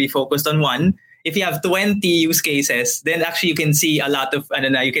just don't want to be focused on one. If you have 20 use cases, then actually you can see a lot of,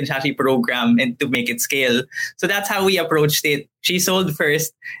 you can actually program and to make it scale. So that's how we approached it. She sold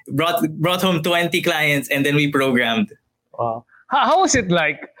first, brought home 20 clients, and then we programmed. Wow. How was it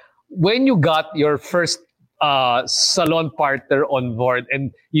like when you got your first salon partner on board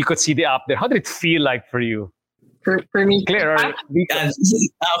and you could see the app there? How did it feel like for you? For me, Claire,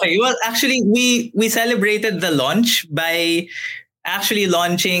 okay. Well, actually, we celebrated the launch by actually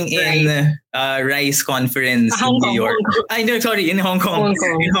launching in Rice conference in New York. In Hong Kong.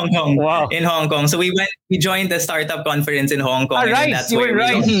 In Hong Kong. Wow. In Hong Kong. So we wjoined the startup conference in Hong Kong. Rice, that's you were where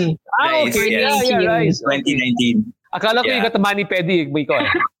Rice. Rice, okay. yes. Yeah, Rice. 2019. Akala ko you got the mani-pedi, Miko.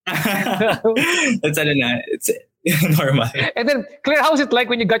 It's normal. And then, Claire, how was it like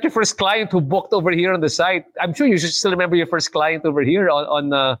when you got your first client who booked over here on the site? I'm sure you should still remember your first client over here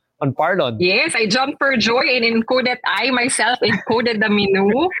on Parlon. Yes, I jumped for joy and I myself encoded the menu.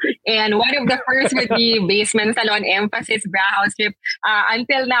 And one of the first would be Basement Salon Emphasis Bra House Strip.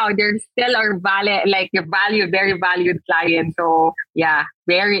 Until now, they're still our very valued client. So yeah,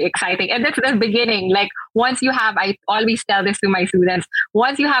 very exciting. And that's the beginning. Like once you have, I always tell this to my students,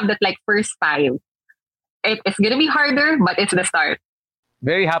 once you have that first 5, it's going to be harder, but it's the start.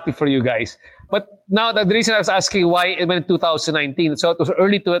 Very happy for you guys. But now the reason I was asking why it went in 2019, so it was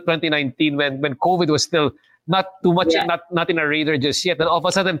early to 2019 when COVID was still not too much, not in our radar just yet. And all of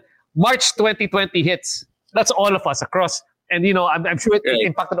a sudden, March 2020 hits. That's all of us across. And I'm sure it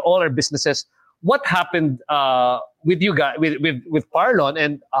impacted all our businesses. What happened with you guys, with Parlon,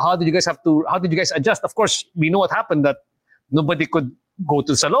 and how did you guys adjust? Of course, we know what happened, that nobody could go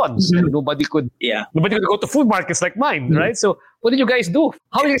to salons. Mm-hmm. Nobody could go to food markets like mine, right? So what did you guys do?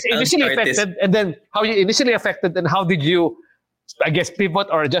 How were you initially affected, and then how you initially affected, and how did you, I guess, pivot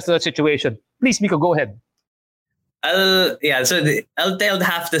or adjust to that situation? Please, Miko, go ahead. I'll tell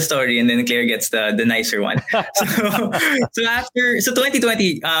half the story, and then Claire gets the nicer one. So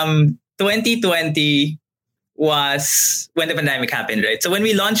 2020 was when the pandemic happened, right? So when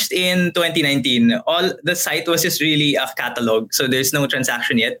we launched in 2019, all the site was just really a catalog. So there's no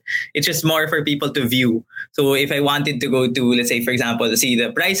transaction yet. It's just more for people to view. So if I wanted to go to, let's say, for example, to see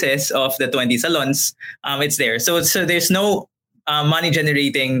the prices of the 20 salons, it's there. So there's no money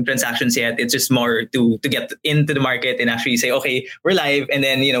generating transactions yet. It's just more to get into the market and actually say, okay, we're live, and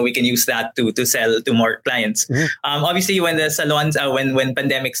then we can use that to sell to more clients. Mm-hmm. Obviously, when the salons when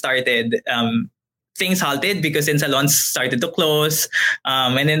pandemic started, things halted because then salons started to close,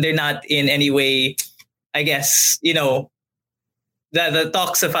 and then they're not in any way, I guess, the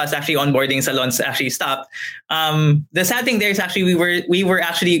talks of us actually onboarding salons actually stopped. The sad thing there is actually we were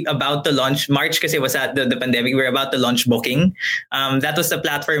actually about to launch March because it was at the pandemic. We were about to launch booking. That was the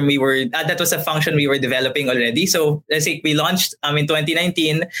platform that was a function we were developing already. So let's say we launched in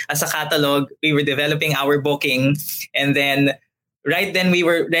 2019 as a catalog. We were developing our booking, and then right then we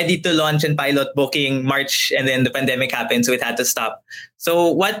were ready to launch and pilot booking March, and then the pandemic happened, so it had to stop.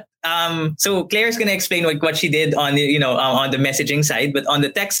 So so Claire's gonna explain what she did on on the messaging side, but on the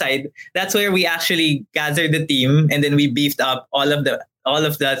tech side, that's where we actually gathered the team, and then we beefed up all of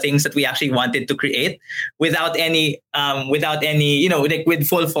the things that we actually wanted to create without any with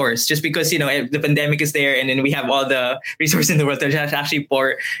full force, just because the pandemic is there, and then we have all the resources in the world to actually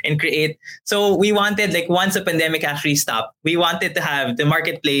pour and create. So we wanted, once the pandemic actually stopped, we wanted to have the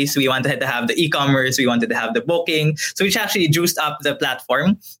marketplace, we wanted to have the e-commerce, we wanted to have the booking, so which actually juiced up the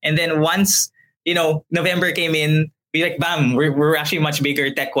platform. And then once November came in, we bam, we're actually much bigger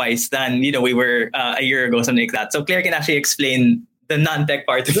tech wise than we were a year ago, something like that. So Claire can actually explain the non-tech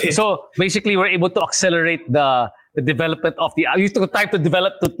part of it. So basically, we're able to accelerate the development of the. You took time to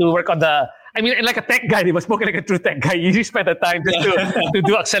develop to work on the. I mean, like a tech guy, he was spoken like a true tech guy. You spent the time to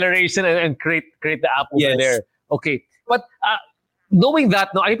do acceleration and create the app over there. Okay, but knowing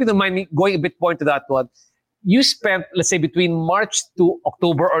that, now I hope you don't mind me going a bit more into that one. You spent, let's say, between March to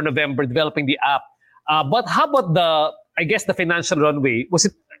October or November developing the app. But how about the financial runway? Was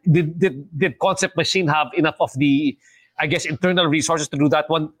it did Concept Machine have enough of the, I guess, internal resources to do that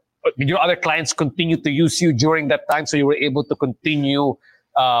one? Did your other clients continue to use you during that time, so you were able to continue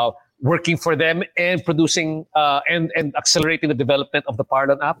working for them and producing and accelerating the development of the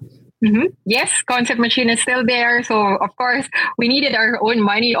Parlon app? Mm-hmm. Yes, Concept Machine is still there. So, of course, we needed our own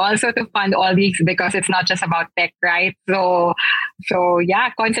money also to fund all these because it's not just about tech, right? So yeah,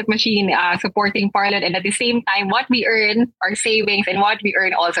 Concept Machine supporting Parlon. And at the same time, what we earn, our savings, and what we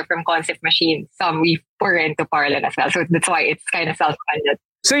earn also from Concept Machine, some we pour into Parlon as well. So that's why it's kind of self-funded.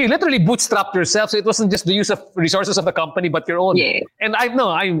 So you literally bootstrapped yourself. So it wasn't just the use of resources of the company, but your own. Yeah. And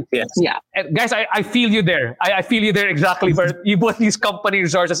I'm Yes. Yeah. And guys, I feel you there. I feel you there exactly, where you both use company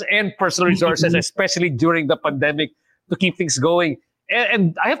resources and personal resources, especially during the pandemic, to keep things going.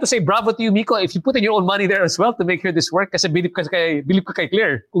 And I have to say, bravo to you, Miko, if you put in your own money there as well to make sure this work. Kasi believe ko kay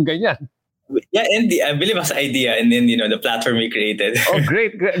Claire kung ganyan. Yeah, and I believe us idea, and then the platform we created. Oh,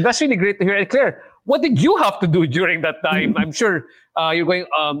 great! That's really great to hear. And Claire, what did you have to do during that time? I'm sure you're going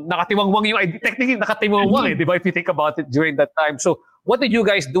nakatiwangwang yung technically nakatiwangwang, di ba? If you think about it during that time. So, what did you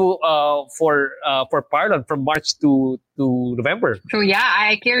guys do for Parlon from March to November? So yeah,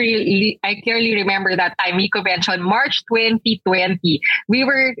 I clearly remember that time. Miko mentioned March 2020. We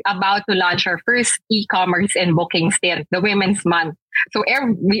were about to launch our first e-commerce and booking stint, the Women's Month. So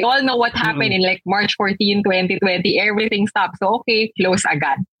we all know what happened in like March 14, 2020. Everything stopped. So okay, close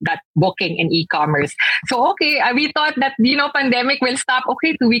agad that booking and e-commerce. So okay, we thought that pandemic will stop.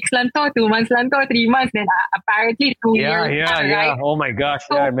 Okay, 2 weeks lang to, 2 months lang to, 3 months. Then apparently 2 years. Yeah. Oh my gosh,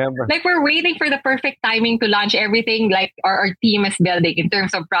 so, I remember. Like we're waiting for the perfect timing to launch everything. Like our team is building in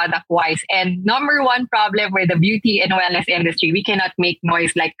terms of product wise. And number one problem with the beauty and wellness industry, we cannot make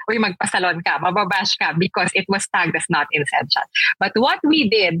noise like, uy, magpasalon ka, mababash ka, because it was tagged as not essential. But what we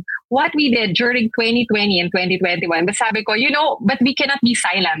did during 2020 and 2021, but sabi ko, but we cannot be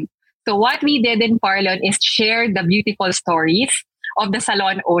silent. So what we did in Parlon is share the beautiful stories of the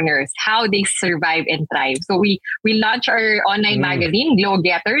salon owners, how they survive and thrive. So we launched our online magazine,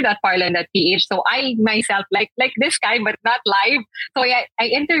 glowgetter.parlon.ph. So I myself, like this guy, but not live. So I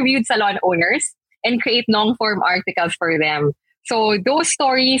interviewed salon owners and create long-form articles for them. So those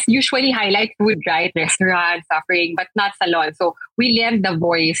stories usually highlight food, right? Restaurants, suffering, but not salon. So we lend the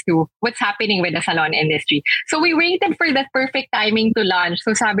voice to what's happening with the salon industry. So we waited for that perfect timing to launch.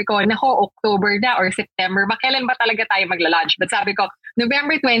 So sabi ko, October na or September, kailan ba talaga tayo magla-launch? But sabi ko,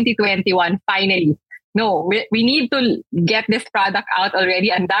 November 2021, finally. No, we need to get this product out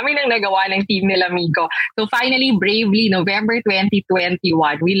already. Ang dami nang nagawa ng team nila, Miko. So finally, bravely, November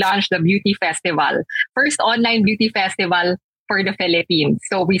 2021, we launched the Beauty Festival. First online beauty festival for the Philippines.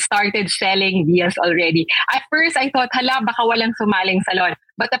 So we started selling deals already. At first, I thought, baka walang sumaling salon.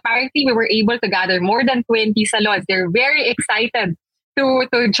 But apparently, we were able to gather more than 20 salons. They're very excited to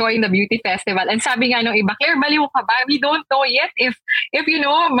join the beauty festival. And sabi nga nung iba, Claire, baliw ka ba? We don't know yet if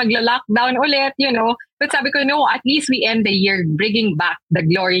magla-lockdown ulit, But sabi ko, no, at least we end the year bringing back the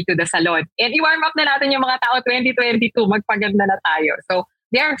glory to the salon. And i-warm up na natin yung mga tao 2022, magpaganda na tayo. So,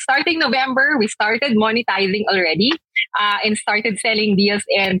 there, starting November, we started monetizing already and started selling deals,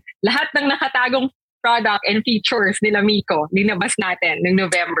 and lahat ng nakatagong product and features nila Miko, linabas natin noong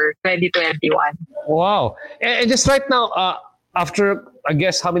November 2021. Wow. And just right now, after, I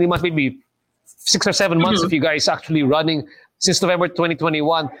guess, how many months, maybe 6 or 7 months, if you guys actually running since November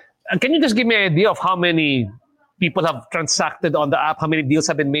 2021, can you just give me an idea of how many people have transacted on the app? How many deals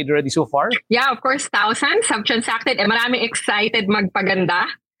have been made already so far? Yeah, of course, thousands have transacted and maraming excited magpaganda.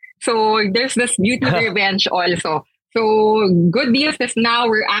 So there's this beauty revenge also. So good deals is now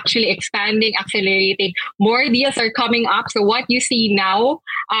we're actually expanding, accelerating. More deals are coming up. So what you see now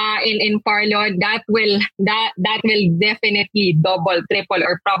in Parlon, that will definitely double, triple,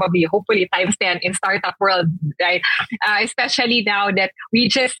 or probably hopefully times 10 in startup world, right? Especially now that we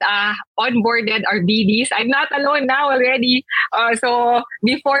just onboarded our BDs. I'm not alone now already. So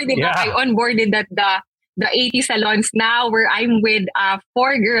before I onboarded the 80 salons. Now I'm with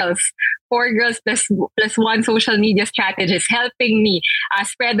 4 girls plus one social media strategist helping me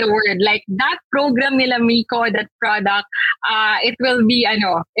spread the word. Like that program nila Miko, that product, it will be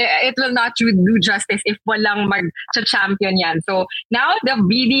it will not do justice if walang mag-champion yan. So now the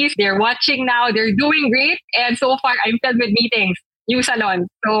BDs, they're watching now, they're doing great, and so far I'm filled with meetings, new salon.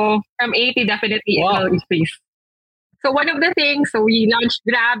 So from 80 definitely it will increase. So one of the things, so we launched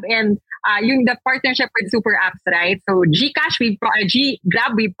Grab and the partnership with super apps, right? So GCash,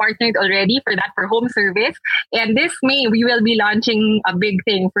 Grab, we partnered already for that, for home service. And this May, we will be launching a big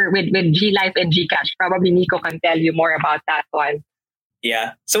thing with G Life and GCash. Probably Miko can tell you more about that one.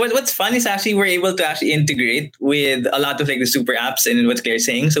 Yeah. So what's fun is actually we're able to actually integrate with a lot of like the super apps and what Claire's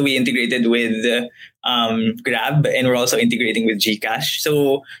saying. So we integrated with Grab, and we're also integrating with Gcash.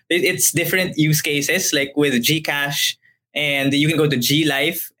 So it's different use cases. Like with Gcash, and you can go to G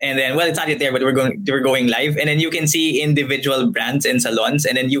Life, and then it's not yet there, but we're going live, and then you can see individual brands and salons,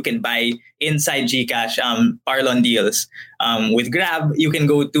 and then you can buy inside Gcash Parlon deals. With Grab, you can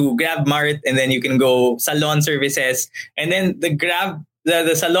go to Grab Mart, and then you can go salon services, and then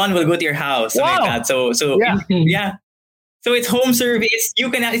the salon will go to your house, something like that. So yeah. So it's home service. You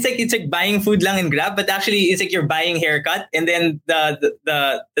can it's like buying food lang in Grab, but actually it's like you're buying haircut, and then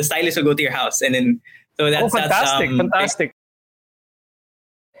the stylist will go to your house, and then so that's fantastic.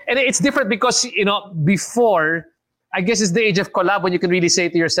 And it's different because before, I guess it's the age of collab when you can really say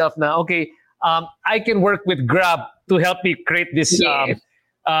to yourself now, okay, I can work with Grab to help me create this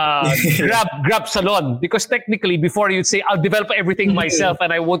Grab salon, because technically before you'd say I'll develop everything myself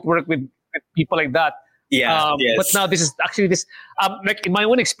and I won't work with people like that. Yeah. Yes. But now this is actually like in my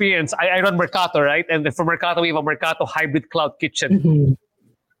own experience, I run Mercato, right? And for Mercato, we have a Mercato hybrid cloud kitchen. Mm-hmm.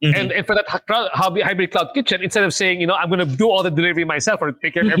 And for that hybrid cloud kitchen, instead of saying, I'm going to do all the delivery myself or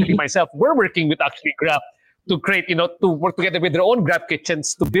take care of everything myself, we're working with actually Grab to create, to work together with their own Grab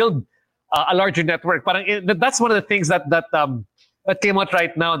kitchens to build a larger network. But that's one of the things that came out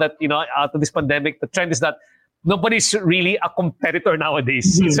right now, that, out of this pandemic, the trend is that nobody's really a competitor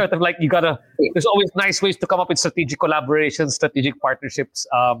nowadays. It's sort of like there's always nice ways to come up with strategic collaborations, strategic partnerships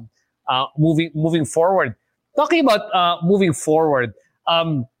moving forward. Talking about moving forward,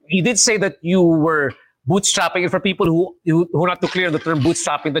 you did say that you were bootstrapping. And for people who are not too clear on the term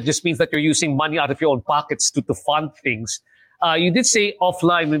bootstrapping, that just means that you're using money out of your own pockets to fund things. You did say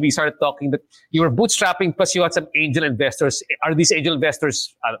offline when we started talking that you were bootstrapping, plus you had some angel investors. Are these angel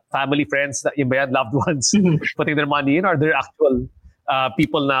investors family, friends, that you may have loved ones putting their money in? Or are there actual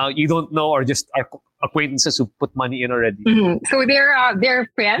people now you don't know, or just acquaintances who put money in already? Mm-hmm. So they're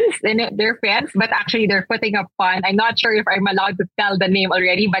friends, and they're friends, but actually they're putting up fund. I'm not sure if I'm allowed to tell the name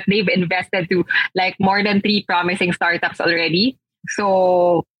already, but they've invested to like more than 3 promising startups already.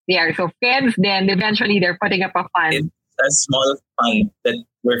 So so friends, then eventually they're putting up a fund. A small fund that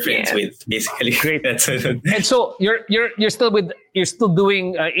we're friends with, basically. Great. And so you're still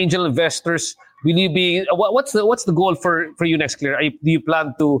doing angel investors. Will you be what's the goal for you next, Claire? Do you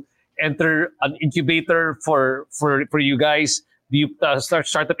plan to enter an incubator for you guys? Do you start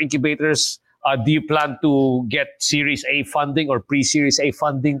startup incubators? Do you plan to get Series A funding or pre-Series A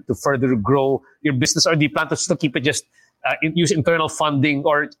funding to further grow your business, or do you plan to still keep it just use internal funding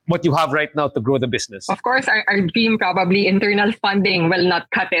or what you have right now to grow the business? Of course, our dream, probably internal funding will not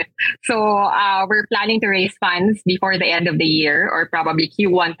cut it. So we're planning to raise funds before the end of the year, or probably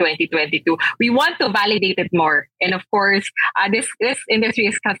Q1 2022. We want to validate it more. And of course, this industry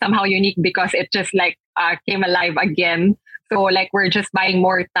is somehow unique because it just like came alive again. So like we're just buying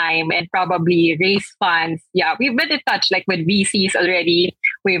more time and probably raise funds. Yeah, we've been in touch like with VCs already.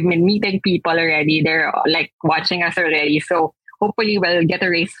 We've been meeting people already. They're like watching us already. So hopefully we'll get to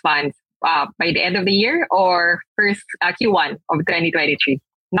raise funds by the end of the year or first Q1 of 2023.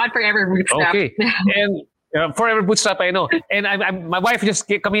 Not forever bootstrap. Okay. And forever bootstrap, I know. And my wife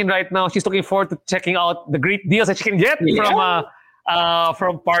just come in right now. She's looking forward to checking out the great deals that she can get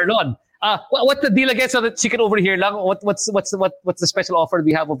from Parlon. What's the deal again, so that she can overhear lang? What's the special offer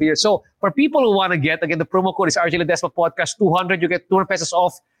we have over here? So for people who want to get, again, the promo code is RJ Ledesma Podcast 200. You get 200 pesos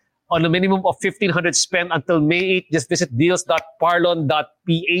off on a minimum of 1,500 spent until May 8th. Just visit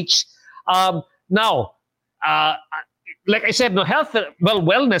deals.parlon.ph. Now, like I said, health,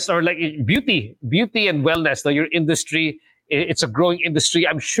 wellness, or like beauty and wellness. Your industry, it's a growing industry.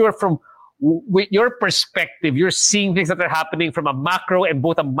 I'm sure from with your perspective, you're seeing things that are happening from a macro and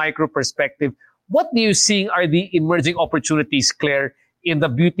both a micro perspective. What do you see are the emerging opportunities, Claire, in the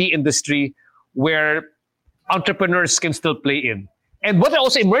beauty industry where entrepreneurs can still play in? And what are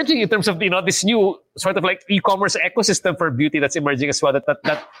also emerging in terms of, this new sort of like e-commerce ecosystem for beauty that's emerging as well,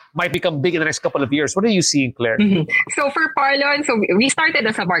 that might become big in the next couple of years. What are you seeing, Claire? Mm-hmm. So for Parlon, so we started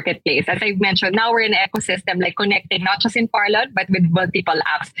as a marketplace. As I've mentioned, now we're in an ecosystem like connecting not just in Parlon, but with multiple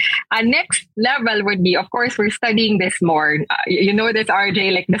apps. Next level would be, of course, we're studying this more. This,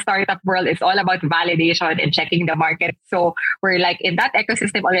 RJ, like the startup world is all about validation and checking the market. So we're like in that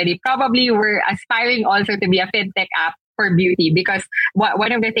ecosystem already. Probably we're aspiring also to be a fintech app for beauty, because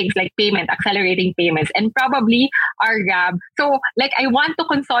one of the things like accelerating payments, and probably our Grab. So like I want to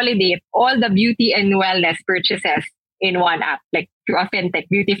consolidate all the beauty and wellness purchases in one app, like through a fintech,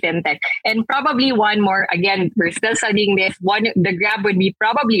 beauty fintech. And probably one more, again, we're still studying this. The Grab would be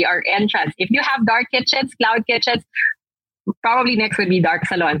probably our entrance. If you have dark kitchens, cloud kitchens, probably next would be dark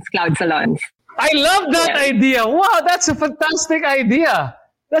salons, cloud salons. I love that idea. Wow, that's a fantastic idea.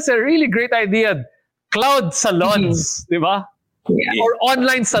 That's a really great idea. Cloud salons, di ba? Yeah. Or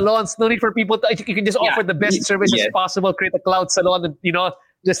online salons. No need for people to, you can just offer the best service as possible, create a cloud salon and,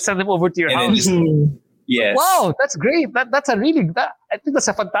 just send them over to your house. Yes. Wow, that's great. I think that's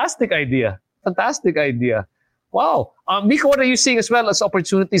a fantastic idea. Fantastic idea. Wow. Miko, what are you seeing as well as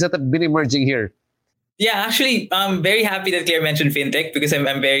opportunities that have been emerging here? Yeah, actually, I'm very happy that Claire mentioned fintech because I'm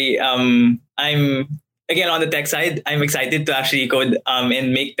very I'm again on the tech side. I'm excited to actually code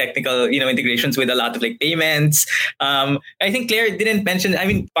and make technical integrations with a lot of like payments. I think Claire didn't mention. I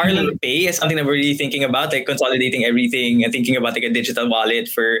mean, Parlon Pay is something that we're really thinking about, like consolidating everything and thinking about like a digital wallet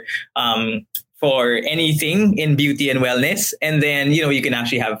for anything in beauty and wellness. And then, you can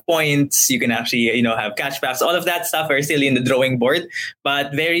actually have points, you can actually, have cashbacks, all of that stuff are still in the drawing board,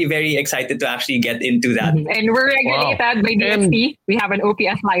 but very, very excited to actually get into that. And we're regulated by DSP. We have an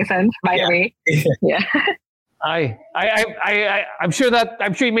OPS license, by the way. Yeah. I'm sure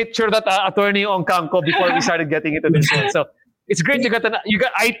you made sure that attorney Ongcangco before we started getting into this one. So it's great you got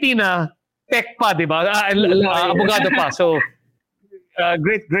IT na tech pa, di ba? Abogado pa. So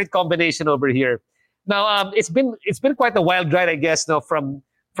great combination over here. Now, it's been quite a wild ride, I guess, from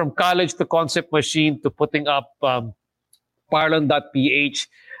college to Concept Machine to putting up Parlon.ph.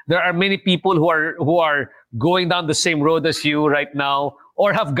 There are many people who are going down the same road as you right now,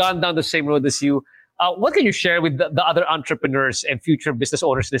 or have gone down the same road as you. What can you share with the other entrepreneurs and future business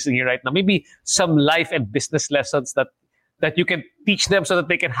owners listening here right now? Maybe some life and business lessons that you can teach them so that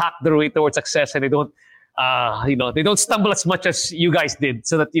they can hack their way towards success and they don't stumble as much as you guys did,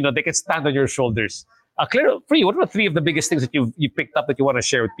 so that they can stand on your shoulders. Claire, for you, what are 3 of the biggest things that you picked up that you want to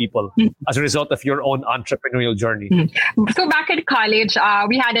share with people as a result of your own entrepreneurial journey? So back in college,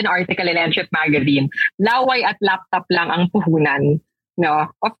 we had an article in Entrip magazine. Laway at laptop lang ang puhunan. No,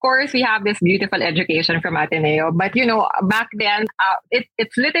 of course we have this beautiful education from Ateneo, but back then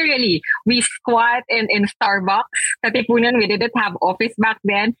it's literally we squat in Starbucks. Katipunan, we didn't have office back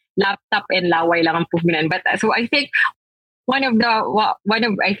then. Laptop and laway lang ang puhunan. But so I think one of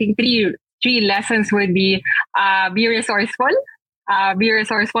I think three lessons would be be resourceful,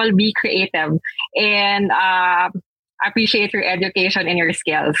 be creative, and appreciate your education and your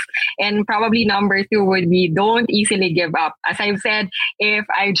skills. And probably number 2 would be don't easily give up. As I've said, if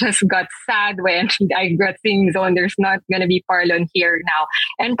I just got sad when I got seeing zone, there's not going to be Parlon here now.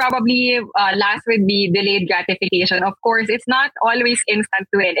 And probably last would be delayed gratification. Of course, it's not always instant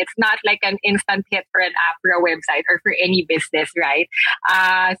win. It's not like an instant hit for an app or a website or for any business, right?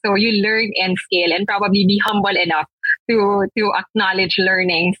 So you learn and scale and probably be humble enough to acknowledge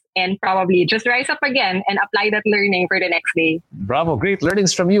learnings and probably just rise up again and apply that learning for the next day. Bravo. Great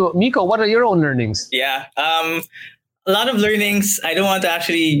learnings from you. Miko, what are your own learnings? Yeah. A lot of learnings. I don't want to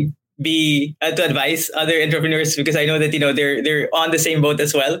actually be to advise other entrepreneurs because I know that, they're on the same boat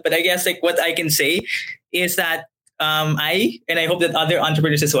as well. But I guess like what I can say is that I hope that other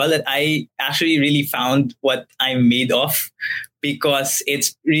entrepreneurs as well, that I actually really found what I'm made of, because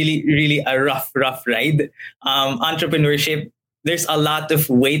it's really, really a rough ride. Entrepreneurship, there's a lot of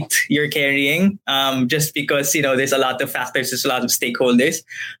weight you're carrying just because, there's a lot of factors, there's a lot of stakeholders.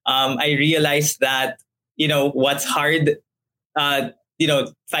 I realized that, what's hard, 5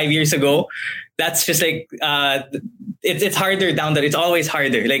 years ago, that's just like, it's harder down there. It's always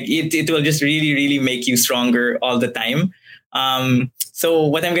harder. Like it will just really, really make you stronger all the time. So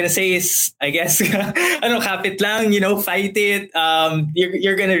what I'm going to say is, I guess, kapit lang, fight it.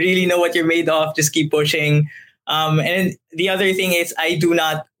 You're going to really know what you're made of. Just keep pushing. And the other thing is, I do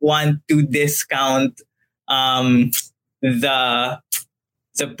not want to discount the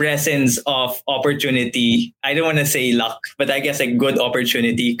presence of opportunity. I don't want to say luck, but I guess like good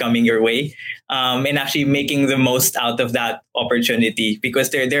opportunity coming your way, and actually making the most out of that opportunity, because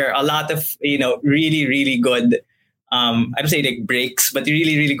there are a lot of, really, really good, I don't say like breaks, but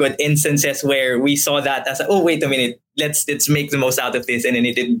really, really good instances where we saw that as wait a minute, let's make the most out of this. And then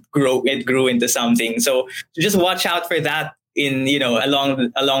it grew into something. So just watch out for that in,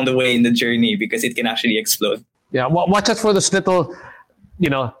 along the way in the journey, because it can actually explode. Yeah. Watch out for those little,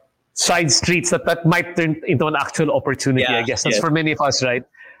 side streets that might turn into an actual opportunity. I guess that's for many of us, right?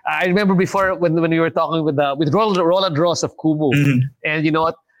 I remember before when we were talking with Roland Ross of Kumu, and you know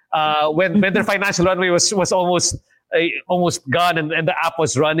what, when their financial runway was almost gone and the app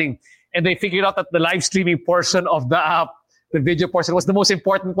was running, and they figured out that the live streaming portion of the app, the video portion, was the most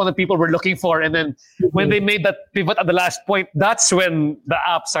important one that people were looking for. And then when they made that pivot at the last point, that's when the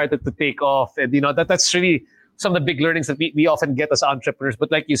app started to take off. And that's really some of the big learnings that we often get as entrepreneurs.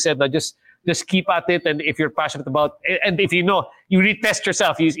 But like you said, just just keep at it. And if you're passionate about, and if you retest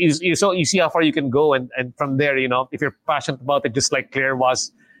yourself, you see how far you can go. And from there, if you're passionate about it, just like Claire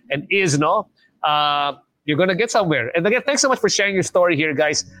was and is, you're going to get somewhere. And again, thanks so much for sharing your story here,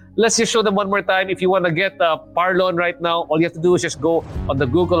 guys. Let's just show them one more time. If you want to get Parlon right now, all you have to do is just go on the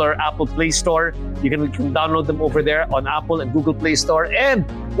Google or Apple Play Store. You can download them over there on Apple and Google Play Store. And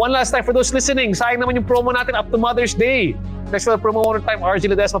one last time for those listening, sayang naman yung promo natin up to Mother's Day. Special promo one more time, RJ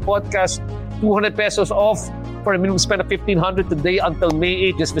Ledesma Podcast, 200 pesos off for a minimum spend of 1,500 today until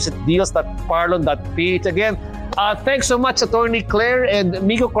May 8. Just visit deals.parlon.ph. Again, thanks so much, Attorney Claire and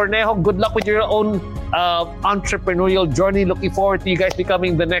Miko Cornejo. Good luck with your own entrepreneurial journey. Looking forward to you guys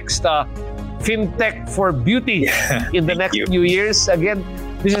becoming the next fintech for beauty in the next few years. Again,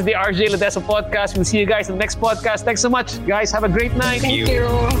 this is the RJ Ledesma Podcast. We'll see you guys in the next podcast. Thanks so much, guys. Have a great night. Thank you.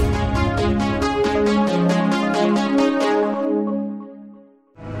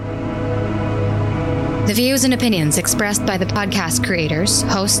 The views and opinions expressed by the podcast creators,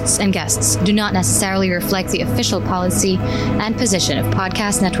 hosts, and guests do not necessarily reflect the official policy and position of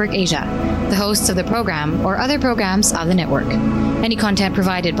Podcast Network Asia, the hosts of the program, or other programs of the network. Any content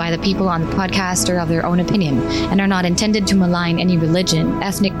provided by the people on the podcast are of their own opinion and are not intended to malign any religion,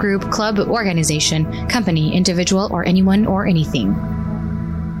 ethnic group, club, organization, company, individual, or anyone or anything.